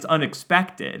it's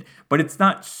unexpected, but it's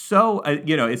not so,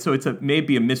 it's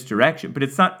maybe a misdirection, but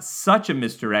it's not such a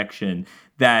misdirection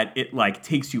that it like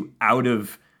takes you out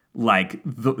of like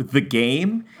the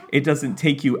game. It doesn't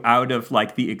take you out of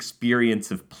like the experience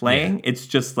of playing. Yeah. It's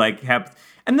just like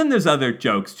and then there's other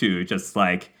jokes too. Just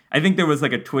like, I think there was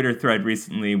like a Twitter thread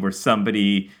recently where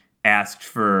somebody asked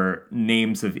for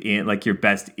names of like your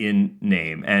best inn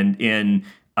name. And in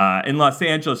Los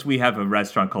Angeles, we have a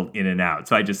restaurant called In-N-Out.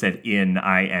 So I just said in,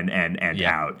 INN, and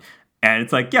out. And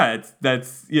it's like, yeah,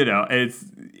 it's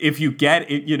if you get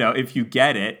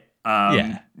it,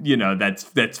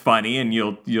 that's funny, and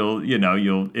you'll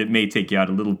it may take you out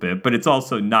a little bit, but it's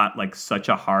also not like such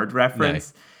a hard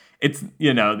reference. No. It's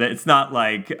it's not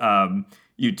like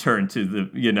you turn to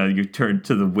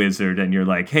the wizard and you're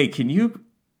like, hey, can you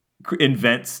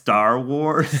invent Star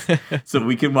Wars so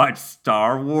we can watch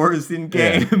Star Wars in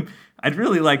game? Yeah. I'd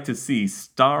really like to see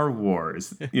Star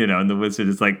Wars, and the wizard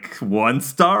is like, one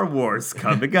Star Wars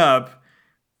coming up.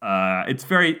 It's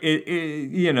very,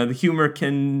 the humor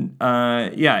can,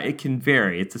 it can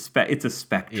vary. It's a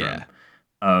spectrum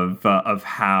of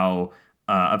how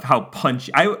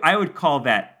punchy. I would call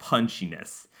that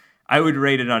punchiness. I would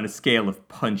rate it on a scale of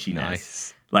punchiness.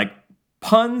 Nice. Like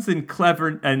puns and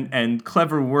clever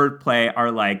wordplay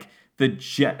are like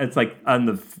it's like on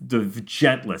the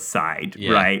gentlest side,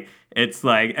 right? It's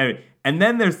like, and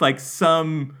then there's like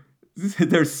some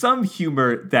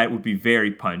humor that would be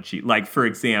very punchy. Like, for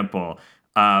example,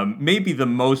 maybe the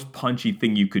most punchy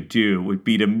thing you could do would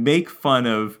be to make fun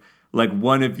of like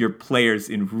one of your players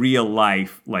in real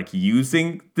life, like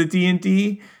using the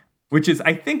D&D, which is,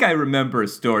 I think I remember a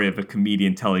story of a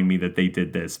comedian telling me that they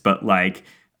did this, but like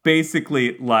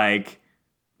basically like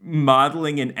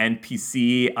modeling an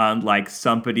NPC on like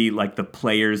somebody like the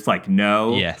players like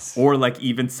know, yes, or like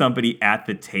even somebody at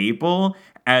the table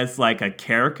as like a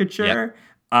caricature.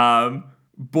 Yep.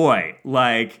 Boy,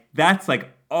 like that's like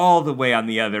all the way on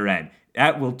the other end.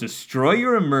 That will destroy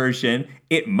your immersion.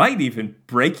 It might even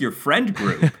break your friend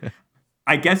group.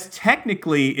 I guess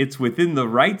technically it's within the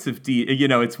rights of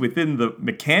it's within the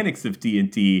mechanics of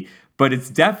D&D, but it's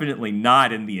definitely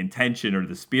not in the intention or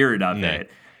the spirit of it.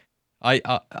 I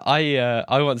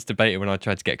once debated when I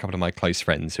tried to get a couple of my close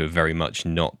friends who are very much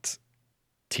not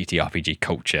TTRPG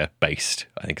culture based,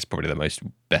 I think is probably the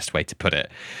best way to put it.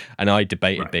 And I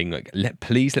debated being like,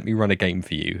 please let me run a game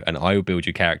for you, and I will build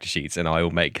you character sheets, and I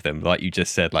will make them, like you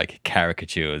just said, like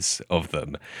caricatures of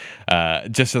them,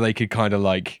 just so they could kind of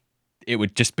like, it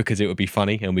would, just because it would be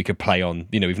funny, and we could play on,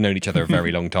 we've known each other a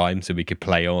very long time, so we could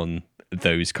play on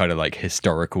those kind of like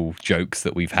historical jokes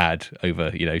that we've had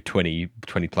over 20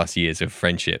 plus years of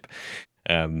friendship,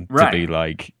 to be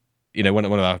like,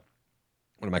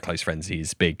 one of my close friends,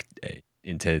 he's big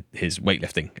into his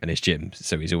weightlifting and his gym,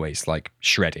 so he's always like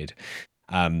shredded,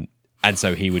 and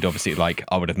so he would obviously, like,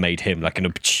 I would have made him like an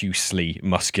obtusely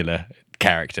muscular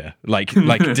character, like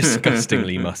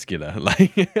disgustingly muscular,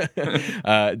 like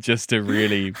just to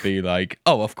really be like,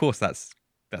 oh, of course that's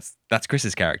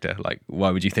Chris's character. Like,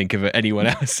 why would you think of anyone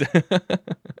else?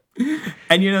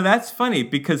 And that's funny,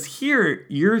 because here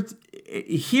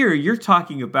you're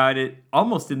talking about it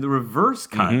almost in the reverse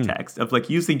context of like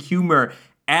using humor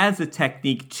as a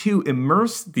technique to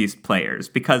immerse these players,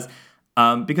 because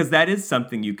that is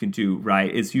something you can do,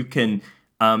 right? Is you can,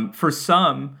 for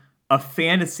some, a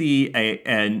fantasy,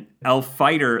 an elf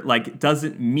fighter, like,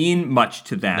 doesn't mean much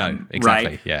to them. No,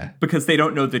 exactly, right? Yeah. Because they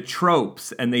don't know the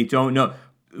tropes, and they don't know.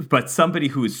 But somebody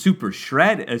who is super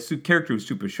shredded, a character who's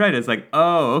super shredded, is like,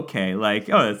 oh, okay, like,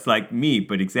 oh, it's like me,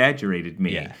 but exaggerated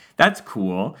me. Yeah. That's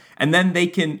cool. And then they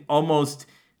can almost,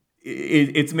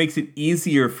 it makes it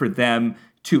easier for them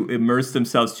to immerse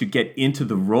themselves, to get into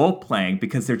the role playing,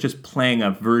 because they're just playing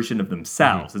a version of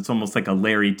themselves. It's almost like a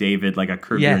Larry David, like a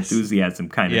Curb Your Enthusiasm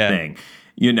kind of thing,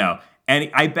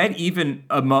 And I bet even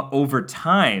over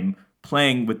time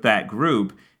playing with that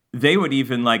group, they would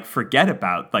even like forget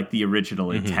about like the original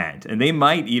intent, and they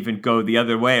might even go the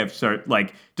other way of start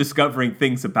like discovering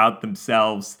things about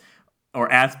themselves or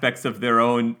aspects of their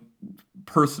own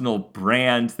personal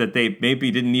brand that they maybe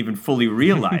didn't even fully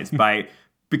realize by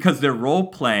because they're role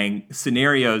playing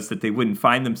scenarios that they wouldn't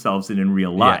find themselves in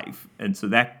real life. And so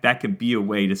that can be a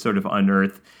way to sort of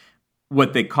unearth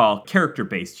what they call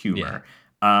character-based humor.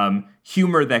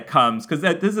 Humor that comes, because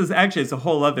this is actually, it's a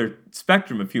whole other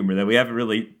spectrum of humor that we haven't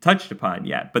really touched upon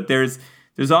yet. But there's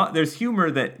humor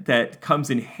that comes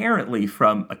inherently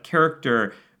from a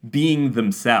character being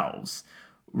themselves,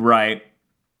 right?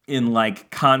 In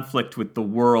like conflict with the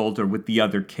world or with the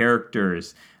other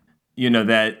characters,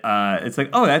 that it's like,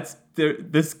 oh,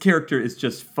 this character is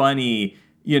just funny,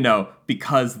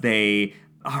 because they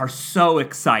are so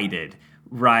excited,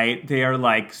 right? They are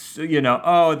like,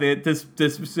 this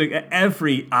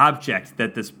every object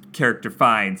that this character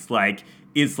finds, like,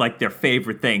 is like their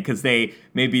favorite thing, because they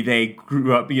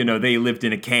grew up, they lived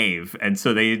in a cave, and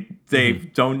so they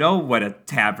don't know what a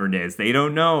tavern is. They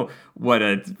don't know what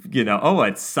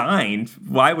it's signed.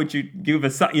 Why would you give a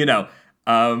sign?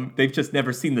 They've just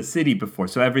never seen the city before,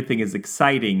 so everything is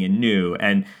exciting and new,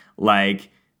 and like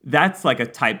that's like a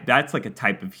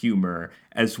type of humor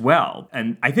as well.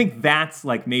 And I think that's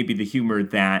like maybe the humor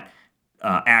that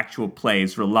actual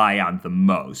plays rely on the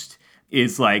most.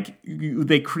 Is like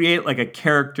they create like a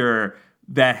character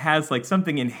that has like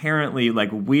something inherently like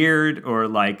weird or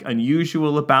like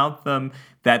unusual about them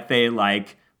that they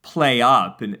like play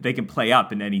up, and they can play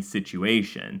up in any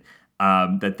situation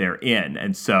that they're in.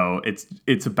 And so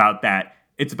it's about that.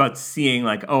 It's about seeing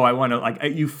like, oh, I want to like,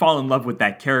 you fall in love with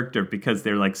that character because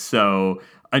they're like so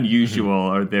unusual,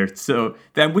 or they're so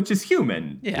that, which is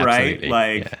human, right? Absolutely.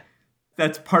 Like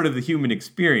that's part of the human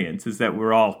experience, is that we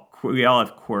all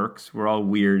have quirks. We're all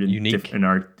weird and unique in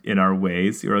our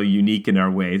ways. We're all unique in our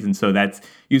ways, and so that's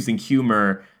using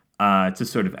humor to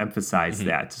sort of emphasize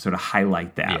that, to sort of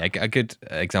highlight that. Yeah, a good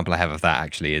example I have of that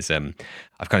actually is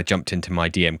I've kind of jumped into my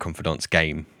DM Confidants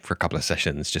game for a couple of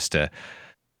sessions just to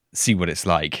see what it's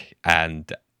like,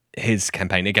 and his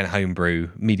campaign, again, homebrew,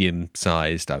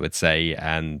 medium-sized, I would say,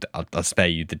 and I'll spare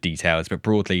you the details, but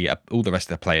broadly, all the rest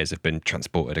of the players have been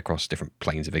transported across different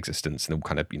planes of existence, and all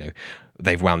kind of,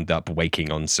 they've wound up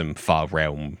waking on some far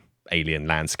realm alien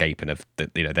landscape, and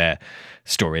their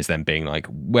story is then being like,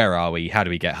 where are we? How do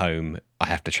we get home? I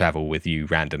have to travel with you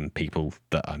random people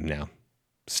that I'm now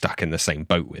stuck in the same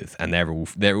boat with, and they're all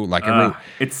like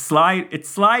it's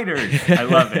sliders. I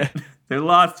love it. They're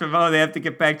lost from home. They have to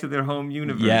get back to their home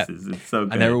universes. It's so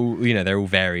good. And they're all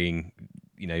varying.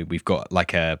 We've got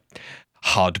like a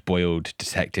hard-boiled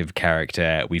detective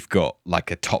character. We've got like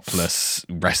a topless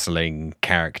wrestling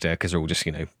character, because they're all just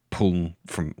pulling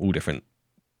from all different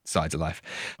sides of life.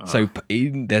 So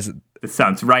this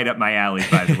sounds right up my alley.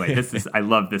 By the way, I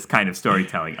love this kind of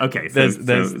storytelling. Okay, so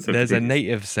there's a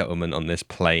native settlement on this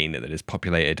plane that is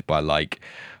populated by like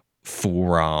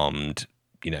 4-armed,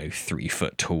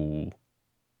 3-foot tall,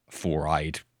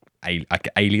 4-eyed like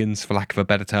aliens, for lack of a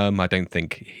better term. I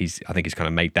think he's kind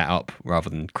of made that up rather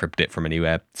than cribbed it from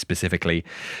anywhere specifically.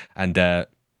 And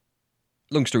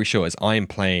long story short, is I am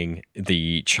playing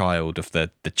the child of the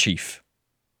chief,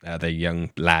 the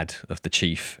young lad of the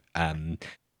chief, and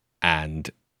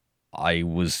I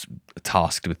was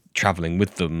tasked with traveling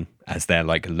with them as their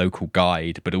like local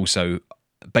guide, but also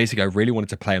basically I really wanted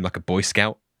to play him like a Boy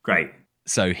Scout. Great.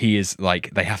 So he is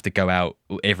like, they have to go out,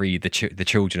 the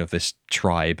children of this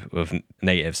tribe of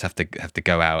natives have to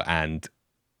go out and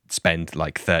spend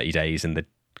like 30 days in the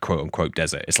quote unquote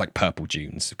desert. It's like Purple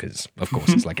Dunes, because of course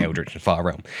it's like Eldritch and Far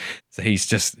Realm. So he's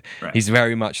just, he's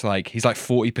very much like, he's like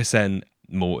 40%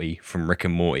 Morty from Rick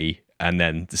and Morty, and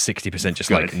then the 60% just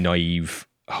like naive,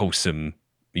 wholesome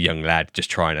young lad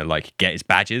just trying to like get his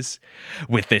badges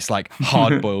with this like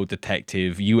hard-boiled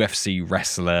detective, UFC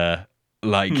wrestler,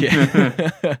 like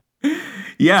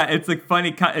yeah, it's like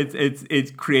funny.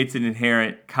 It creates an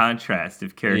inherent contrast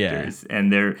of characters,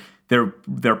 and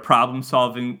their problem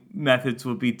solving methods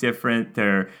will be different.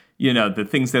 Their the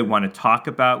things they want to talk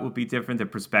about will be different. Their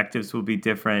perspectives will be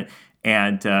different,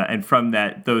 and from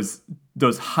that those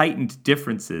heightened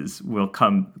differences will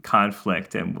come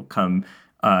conflict, and will come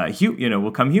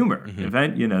will come humor.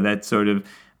 That sort of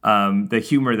the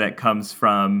humor that comes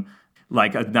from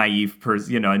like a naive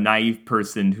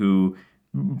person who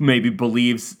maybe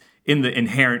believes in the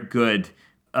inherent good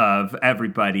of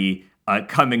everybody,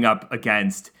 coming up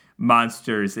against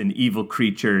monsters and evil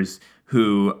creatures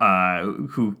who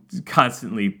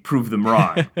constantly prove them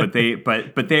wrong, but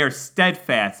they are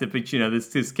steadfast.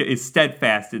 This is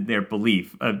steadfast in their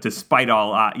belief, despite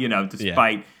all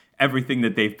despite everything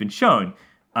that they've been shown.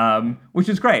 Which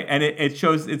is great, and it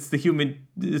shows it's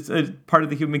a part of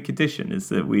the human condition, is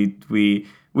that we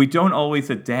don't always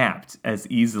adapt as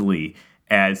easily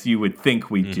as you would think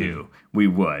we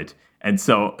would. And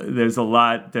so there's a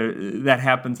lot there that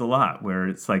happens a lot where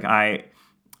it's like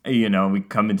we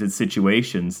come into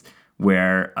situations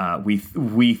where we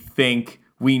think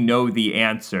we know the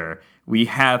answer. We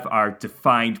have our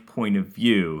defined point of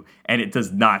view, and it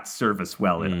does not serve us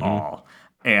well at all.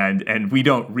 And we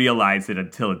don't realize it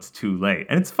until it's too late.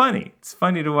 And it's funny. It's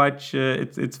funny to watch.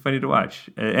 It's funny to watch,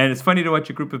 and it's funny to watch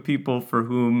a group of people for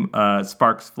whom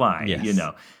sparks fly. Yes.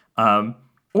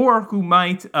 Or who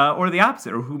might, or the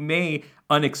opposite, or who may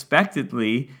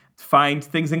unexpectedly find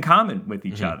things in common with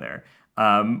each other,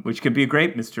 which can be a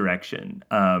great misdirection.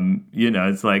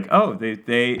 It's like,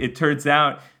 it turns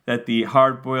out that the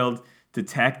hard-boiled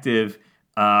detective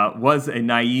was a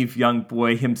naive young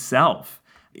boy himself.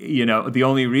 The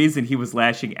only reason he was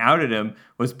lashing out at him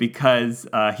was because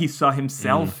he saw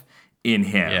himself in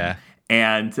him. Yeah.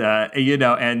 And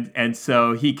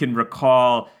so he can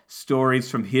recall stories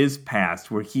from his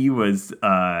past where he was,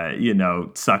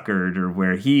 suckered, or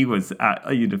where he was,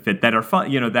 that are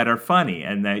fun, that are funny,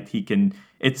 and that he can.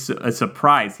 It's a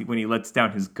surprise when he lets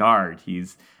down his guard.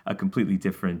 He's a completely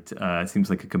different. Seems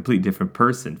like a completely different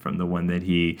person from the one that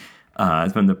he,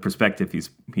 from the perspective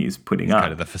he's putting up.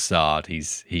 Kind of the facade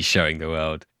he's showing the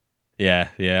world. Yeah.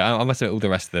 I must admit, all the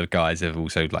rest of the guys have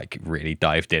also like really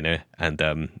dived in it, and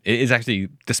it is actually,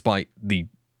 despite the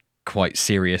quite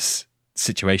serious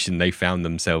situation they found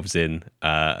themselves in,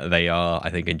 they are, I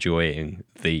think, enjoying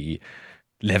the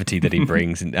levity that he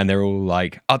brings, and they're all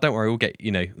like, "Oh, don't worry, we'll get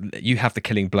you have the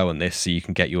killing blow on this, so you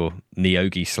can get your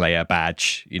Neogi Slayer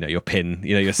badge, your pin,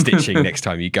 your stitching next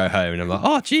time you go home." And I'm like,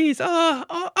 "Oh, geez,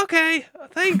 okay,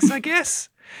 thanks, I guess."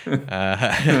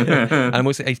 And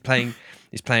also he's playing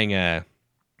a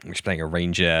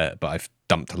ranger, but I've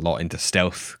dumped a lot into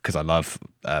stealth because I love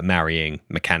marrying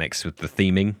mechanics with the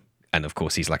theming. And of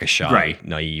course, he's like a shy,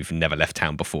 naive, never left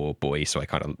town before boy. So I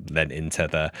kind of lent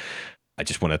into I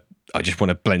just want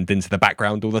to blend into the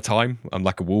background all the time. I'm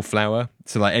like a wallflower.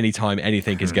 So like anytime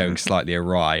anything is going slightly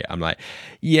awry, I'm like,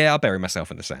 yeah, I'll bury myself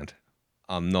in the sand.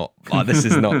 I'm not. This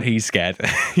is not. He's scared.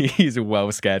 He's well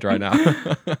scared right now.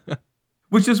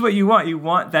 Which is what you want. You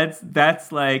want that's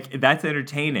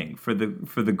entertaining for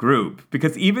the group,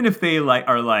 because even if they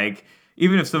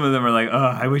even if some of them are like, oh,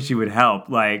 I wish you would help,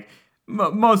 like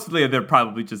mostly they're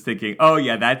probably just thinking, oh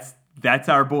yeah, that's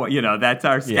our boy, that's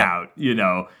our scout,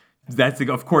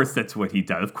 of course that's what he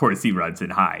does. Of course he runs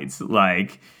and hides.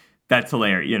 Like that's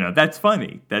hilarious. That's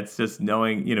funny. That's just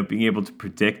knowing, being able to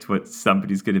predict what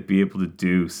somebody's going to be able to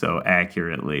do so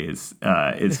accurately is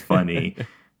funny.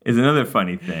 Is another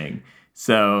funny thing.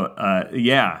 So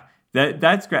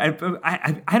that's great.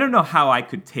 I don't know how I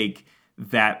could take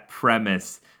that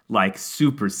premise like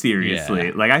super seriously.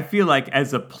 Yeah. Like I feel like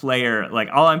as a player, like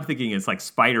all I'm thinking is like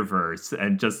Spider-Verse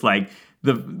and just like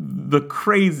the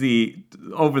crazy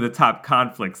over the top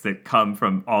conflicts that come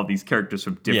from all these characters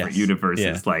from different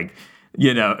universes, like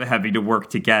having to work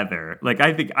together. Like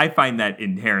I find that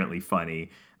inherently funny.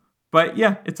 But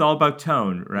yeah, it's all about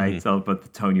tone, right? Mm-hmm. It's all about the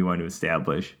tone you want to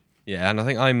establish. Yeah, and I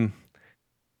think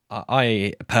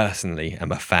I personally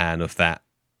am a fan of that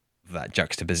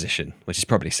juxtaposition, which is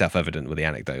probably self-evident with the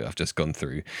anecdote I've just gone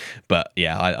through. But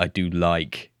yeah, I do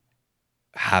like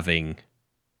having,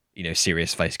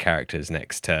 serious face characters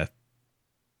next to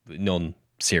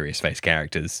non-serious face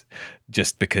characters,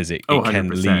 just because it can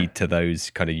lead to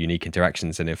those kind of unique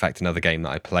interactions. And in fact, another game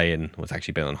that I play in was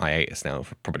actually been on hiatus now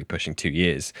for probably pushing 2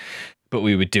 years. But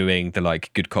we were doing the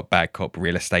like good cop, bad cop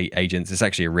real estate agents. It's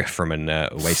actually a riff from an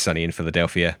Always Sunny in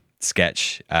Philadelphia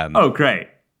sketch. Great.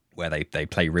 Where they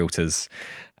play realtors,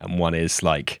 and one is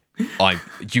like,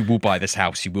 you will buy this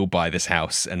house, you will buy this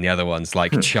house, and the other one's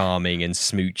like charming and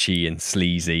smoochy and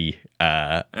sleazy.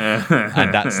 And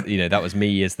that's that was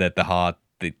me as the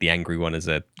angry one, as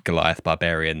a Goliath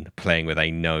barbarian playing with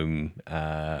a gnome.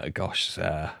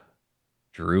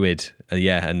 Druid,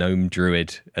 a gnome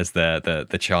druid as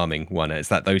the charming one. It's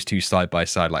that those two side by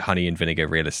side, like honey and vinegar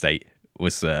real estate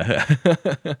was that's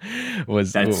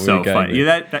so funny.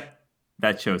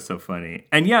 That show's so funny.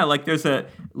 And yeah, like it's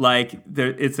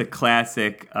a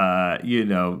classic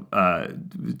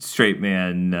straight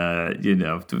man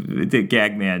the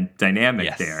gag man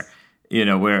dynamic there.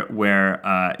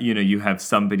 Where you have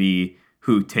somebody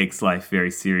who takes life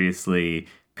very seriously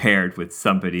paired with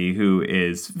somebody who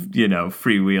is,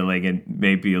 freewheeling and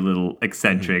maybe a little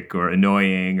eccentric or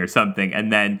annoying or something.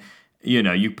 And then,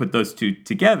 you put those two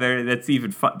together. That's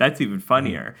even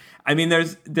funnier. I mean, there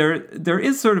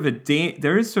is sort of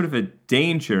a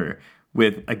danger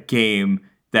with a game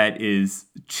that is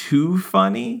too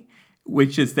funny,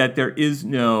 which is that there is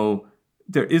no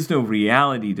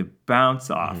reality to bounce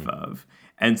off of.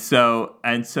 And so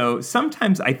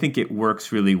sometimes I think it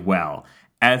works really well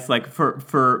as like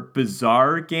for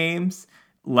bizarre games.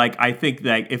 Like I think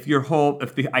that if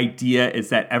the idea is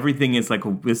that everything is like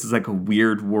this is like a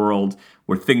weird world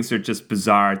where things are just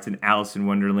bizarre, it's an Alice in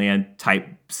Wonderland type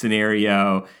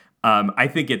scenario. I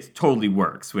think it totally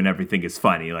works when everything is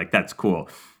funny. Like that's cool.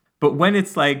 But when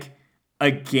it's like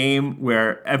a game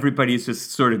where everybody is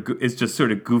just sort of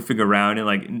goofing around and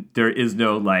like there is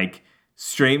no like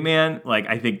straight man, like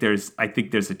I think there's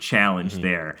a challenge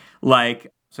there.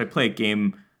 Like so I play a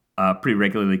game pretty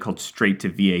regularly called Straight to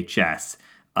VHS,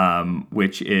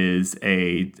 which is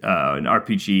an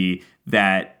RPG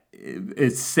that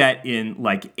is set in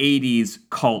like 80s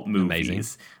cult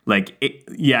movies. Amazing.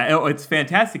 It's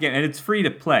fantastic and it's free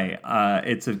to play.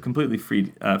 It's a completely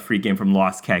free game from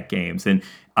Lost Cat Games. And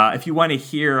if you want to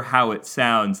hear how it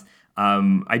sounds,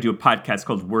 I do a podcast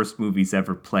called Worst Movies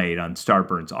Ever Played on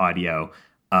Starburns Audio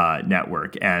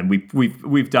network, and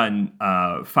we've done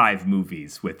 5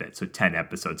 movies with it, so 10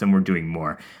 episodes, and we're doing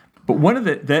more. But one of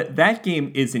that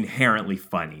game is inherently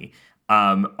funny.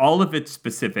 All of its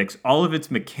specifics, all of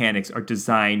its mechanics are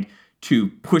designed to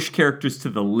push characters to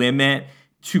the limit,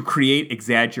 to create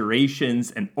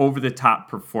exaggerations and over-the-top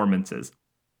performances.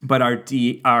 But our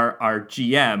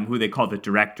GM, who they call the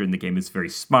director in the game, is very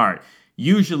smart.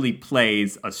 Usually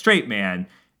plays a straight man.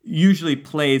 Usually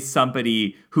plays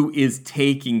somebody who is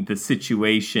taking the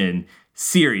situation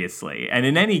seriously. And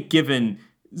in any given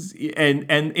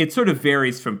and it sort of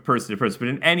varies from person to person, but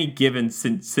in any given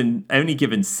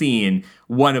scene,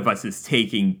 one of us is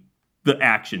taking the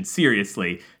action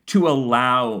seriously to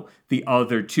allow the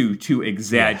other two to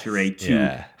exaggerate,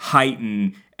 to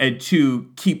heighten, and to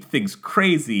keep things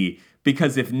crazy.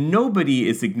 Because if nobody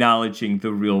is acknowledging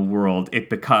the real world,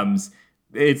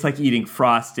 it's like eating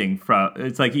frosting out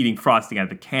of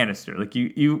the canister. Like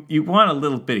you want a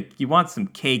little bit, you want some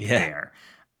cake there.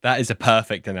 That is a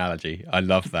perfect analogy. I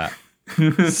love that.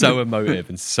 So emotive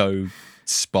and so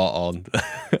spot on.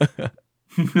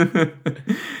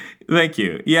 Thank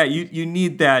you. Yeah, you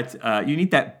need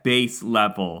that base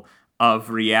level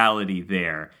of reality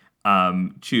there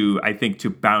to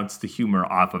bounce the humor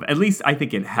off of. At least I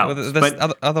think it helps. Well,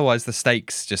 but otherwise the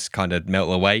stakes just kind of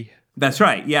melt away. That's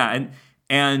right. Yeah,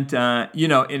 and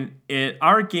in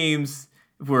our games,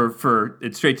 for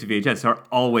it's Straight to VHS are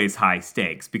always high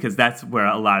stakes because that's where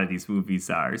a lot of these movies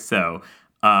are. So,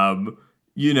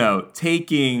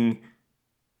 taking,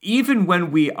 even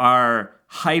when we are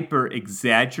hyper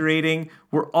exaggerating,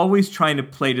 we're always trying to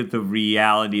play to the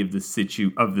reality of the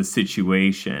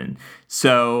situation.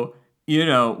 So,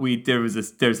 there's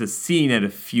a scene at a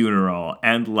funeral,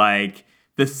 and like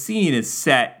the scene is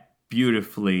set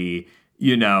beautifully,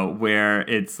 where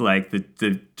it's like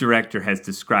the director has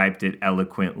described it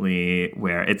eloquently,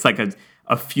 where it's like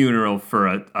a funeral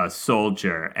for a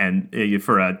soldier and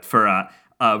for a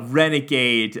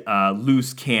renegade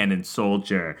loose cannon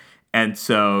soldier. And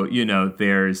so,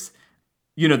 there's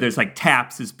like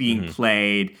taps is being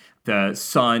played. The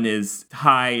sun is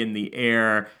high in the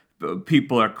air.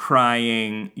 People are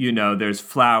crying. There's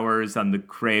flowers on the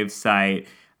gravesite.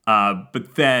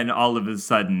 But then all of a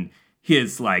sudden,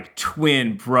 his like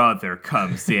twin brother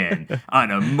comes in on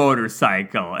a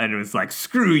motorcycle and it was like,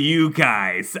 screw you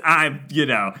guys.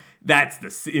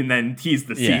 That's and then he's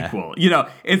the sequel.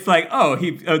 It's like,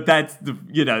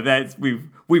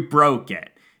 we broke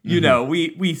it.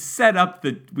 We set up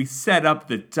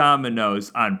the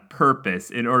dominoes on purpose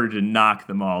in order to knock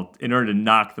them all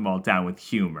down with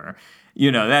humor.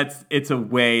 It's a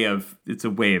way of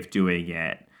doing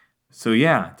it. So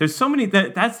yeah, there's so many.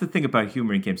 That's the thing about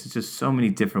humor in games. There's just so many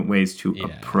different ways to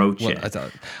approach it. I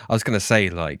was going to say,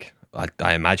 like,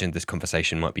 I imagine this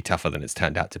conversation might be tougher than it's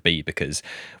turned out to be, because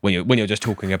when you're just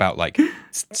talking about like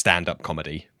stand-up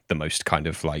comedy, the most kind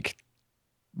of like,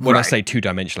 when I say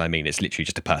two-dimensional, I mean it's literally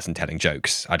just a person telling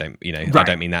jokes. I don't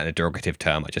mean that in a derogative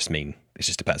term. I just mean it's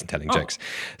just a person telling jokes.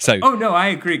 So no, I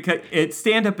agree.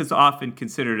 Stand-up is often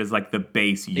considered as like the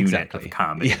base unit of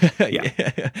comedy.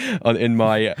 In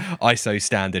my ISO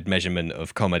standard measurement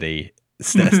of comedy,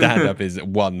 stand-up is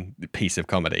one piece of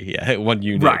comedy. One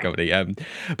unit of comedy.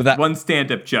 But that one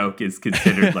stand-up joke is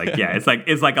considered like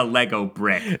it's like a Lego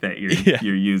brick that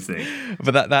you're using.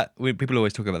 But that when people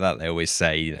always talk about that, they always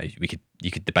say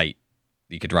you could debate,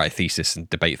 you could write a thesis and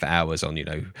debate for hours on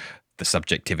the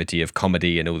subjectivity of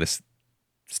comedy and all this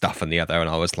stuff and the other. And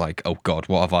I was like, oh God,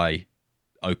 what have I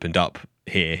opened up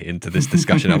here into this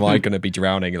discussion? Am I going to be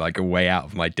drowning like way out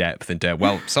of my depth into,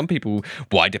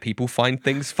 why do people find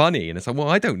things funny? And it's like, well,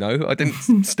 I don't know. I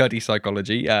didn't study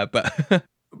psychology, but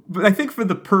I think for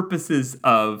the purposes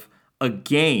of a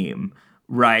game,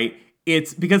 right,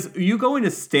 it's because you go into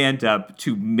stand up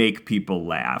to make people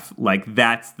laugh. Like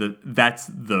that's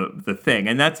the thing.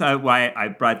 And that's why I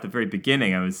brought at the very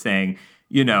beginning, I was saying,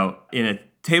 in a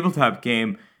tabletop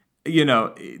game,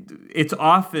 it's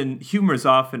often, humor is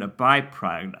often a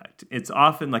byproduct. It's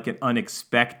often like an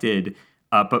unexpected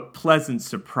but pleasant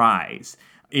surprise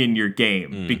in your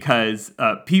game because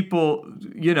people,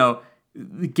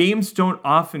 the games don't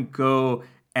often go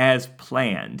as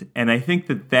planned. And I think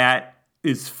that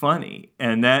is funny.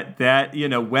 And that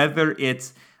whether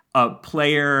it's a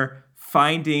player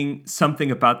finding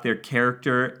something about their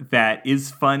character that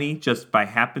is funny just by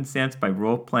happenstance, by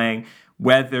role playing,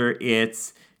 whether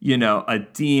it's, a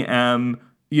DM,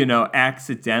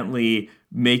 accidentally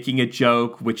making a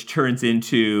joke, which turns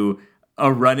into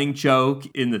a running joke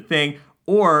in the thing,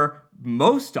 or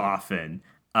most often,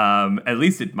 at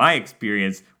least in my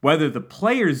experience, whether the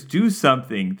players do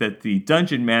something that the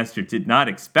dungeon master did not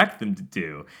expect them to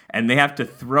do, and they have to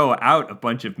throw out a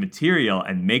bunch of material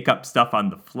and make up stuff on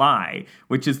the fly,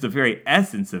 which is the very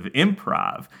essence of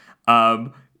improv.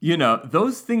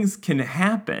 Those things can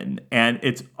happen, and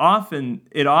it often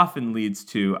leads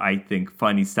to, I think,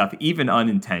 funny stuff, even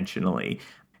unintentionally.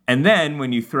 And then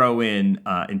when you throw in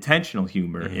intentional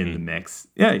humor in the mix,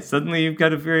 suddenly you've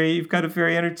got a very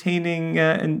entertaining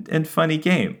and funny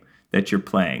game that you're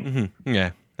playing. Mm-hmm.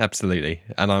 Yeah, absolutely.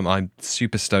 And I'm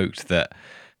super stoked that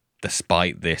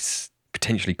despite this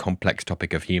potentially complex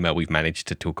topic of humor, we've managed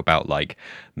to talk about like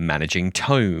managing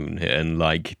tone and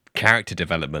like character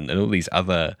development and all these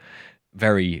other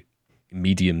very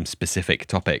medium specific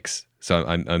topics. So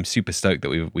I'm super stoked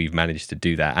that we've managed to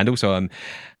do that. And also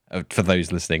for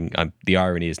those listening, the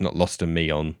irony is not lost on me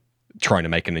on trying to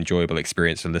make an enjoyable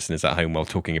experience for listeners at home while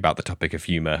talking about the topic of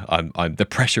humor. The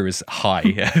pressure is high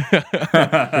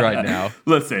right now.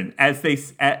 Listen, as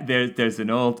there's an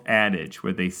old adage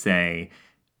where they say,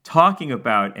 talking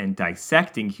about and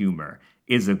dissecting humor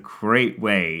is a great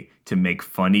way to make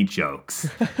funny jokes.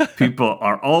 People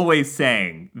are always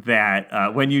saying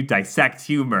that when you dissect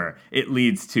humor, it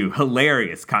leads to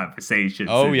hilarious conversations.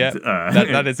 Oh, yeah.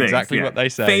 That is exactly what they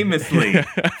say. Famously.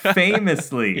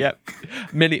 Yep.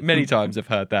 Many times I've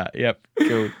heard that. Yep.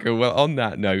 Cool. Well, on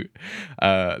that note,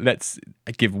 let's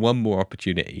give one more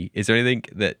opportunity. Is there anything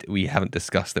that we haven't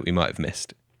discussed that we might have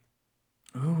missed?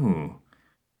 Ooh.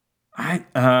 I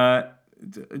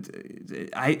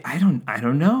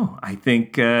don't know. I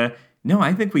think I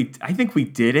think we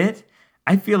did it.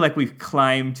 I feel like we've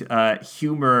climbed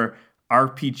humor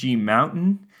RPG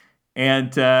mountain,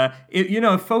 and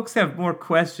if folks have more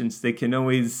questions, they can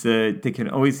always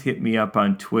hit me up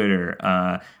on Twitter.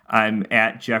 I'm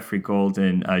at Jeffrey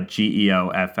Golden,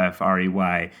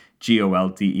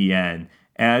 GeoffreyGolden.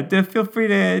 And feel free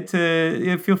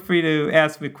to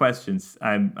ask me questions.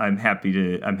 I'm happy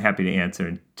to answer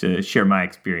and to share my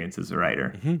experience as a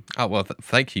writer. Mm-hmm. Oh well,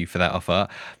 thank you for that offer.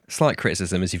 Slight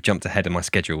criticism is you've jumped ahead of my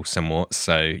schedule somewhat,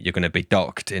 so you're going to be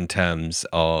docked in terms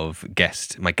of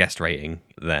my guest rating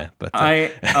there. But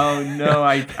I am.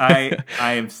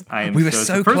 We were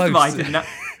so close. First of all,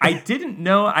 I didn't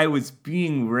know I was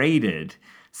being rated,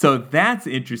 so that's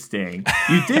interesting.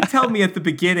 You did tell me at the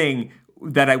beginning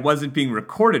that I wasn't being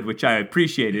recorded, which I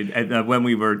appreciated when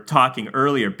we were talking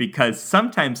earlier, because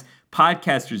sometimes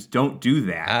podcasters don't do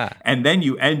that. And then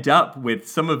you end up with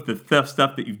some of the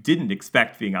stuff that you didn't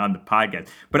expect being on the podcast.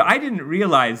 But I didn't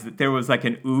realize that there was like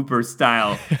an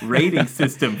Uber-style rating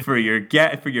system for your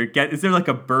guest. Is there like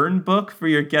a burn book for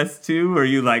your guests too? Or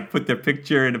you like put their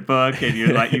picture in a book and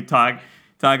you're like, you talk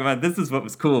about this is what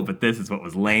was cool, but this is what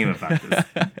was lame about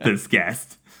this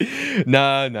guest.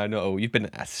 No, not all. You've been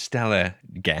a stellar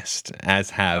guest, as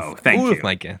have all of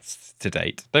my guests to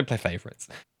date. Don't play favourites.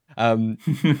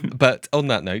 But on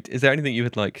that note, is there anything you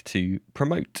would like to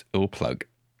promote or plug?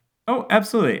 Oh,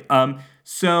 absolutely.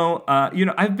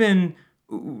 I've been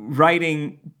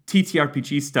writing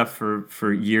TTRPG stuff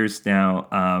for years now,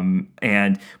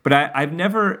 but I've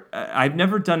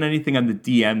never done anything on the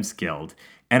DM's Guild,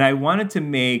 and I wanted to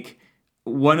make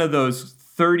one of those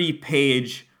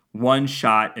 30-page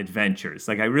one-shot adventures.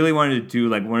 Like I really wanted to do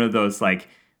like one of those like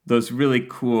those really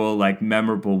cool like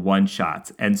memorable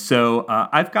one-shots. And so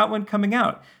I've got one coming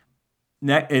out.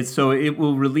 So it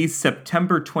will release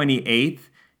September 28th.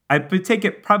 I would take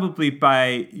it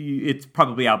it's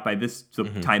probably out by this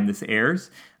time this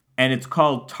airs. And it's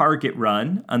called Target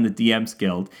Run on the DM's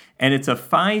Guild. And it's a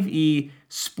 5e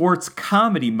sports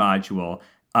comedy module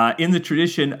in the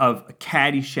tradition of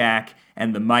Caddyshack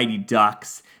and the Mighty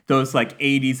Ducks, those like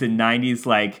 80s and 90s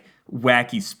like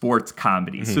wacky sports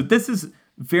comedies. So this is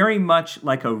very much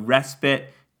like a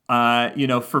respite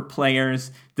for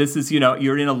players, this is,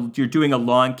 you're doing a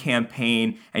long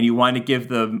campaign and you want to give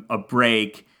them a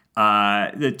break.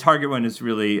 The Target Run is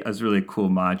really a cool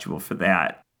module for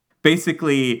that.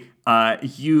 Basically,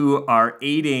 you are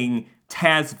aiding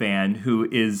Tazvan, who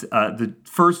is the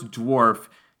first dwarf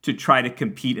to try to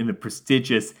compete in the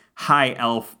prestigious high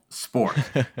elf sport.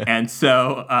 And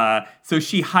so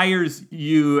she hires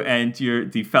you and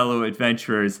the fellow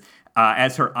adventurers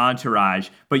as her entourage,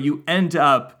 but you end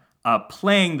up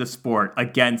playing the sport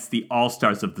against the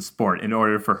all-stars of the sport in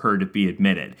order for her to be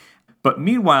admitted. But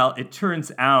meanwhile, it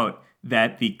turns out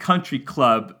that the country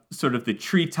club, sort of the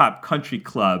treetop country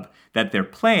club that they're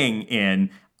playing in,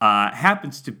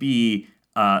 happens to be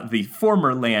the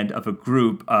former land of a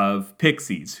group of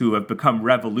pixies who have become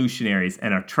revolutionaries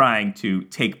and are trying to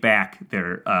take back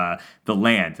the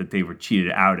land that they were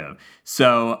cheated out of.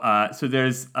 So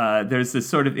there's this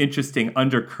sort of interesting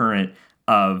undercurrent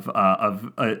of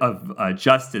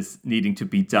justice needing to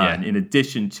be done, in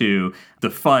addition to the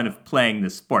fun of playing the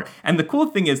sport. And the cool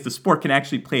thing is the sport can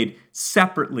actually be played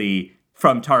separately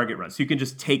from Target Run, so you can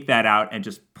just take that out and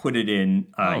just put it in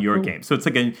your game. So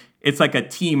it's like a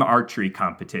team archery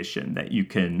competition that you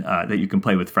can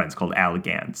play with friends called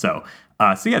Allagan. So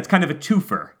it's kind of a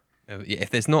twofer. If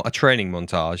there's not a training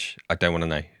montage, I don't want to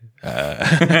know.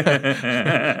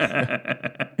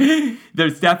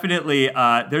 There's definitely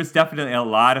there's definitely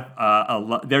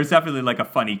like a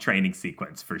funny training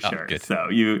sequence for sure. Good. So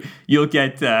you'll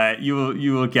get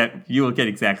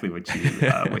exactly what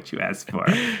you asked for,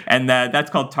 and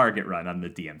that's called Target Run on the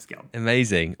DM's Guild.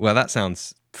 Amazing. Well, that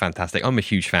sounds fantastic. I'm a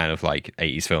huge fan of like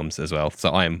 80s films as well, so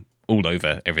I am all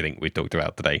over everything we talked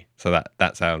about today. So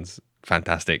that sounds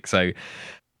fantastic. So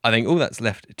I think all that's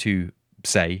left to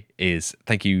say is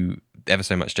thank you ever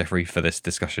so much, Jeffrey, for this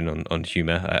discussion on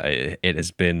humour. It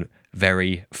has been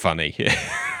very funny.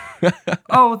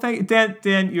 Oh,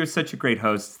 Dan, you're such a great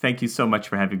host. Thank you so much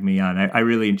for having me on. I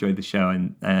really enjoyed the show,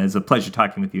 and it's a pleasure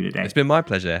talking with you today. It's been my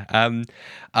pleasure. And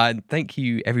thank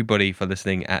you, everybody, for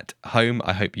listening at home.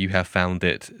 I hope you have found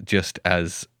it just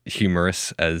as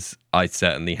humorous as I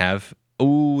certainly have.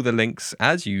 All the links,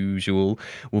 as usual,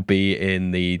 will be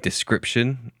in the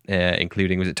description,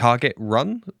 including, was it Target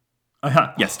Run?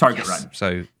 Yes, Target Run.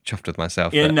 So chuffed with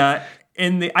myself.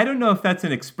 I don't know if that's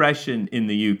an expression in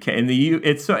the UK.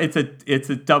 It's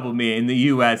a double meaning. In the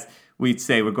US, we'd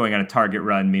say we're going on a Target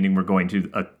Run, meaning we're going to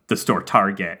the store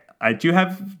Target. Do you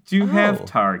have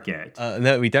Target?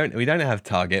 No, we don't. We don't have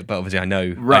Target, but obviously I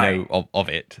know of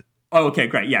it. Oh, okay,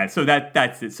 great. Yeah, so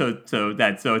that's it. So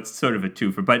it's sort of a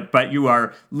twofer, but you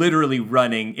are literally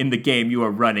running in the game. You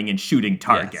are running and shooting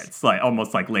targets, like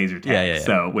almost like laser tag. Yeah.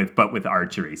 So with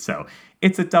archery. So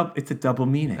it's a double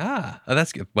meaning.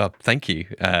 That's good. Well, thank you.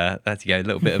 That's a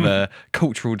little bit of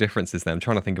cultural differences there. I'm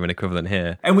trying to think of an equivalent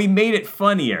here. And we made it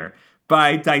funnier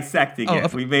by dissecting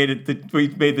it. We made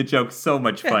the joke so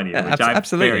much funnier, which I'm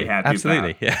very happy about.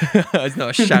 Absolutely. Yeah. It's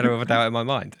not a shadow of a doubt in my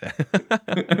mind.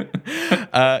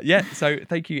 So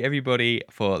thank you, everybody,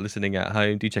 for listening at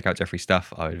home. Do check out Jeffrey's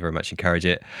stuff. I would very much encourage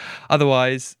it.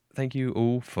 Otherwise, thank you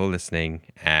all for listening,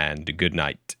 and good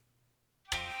night.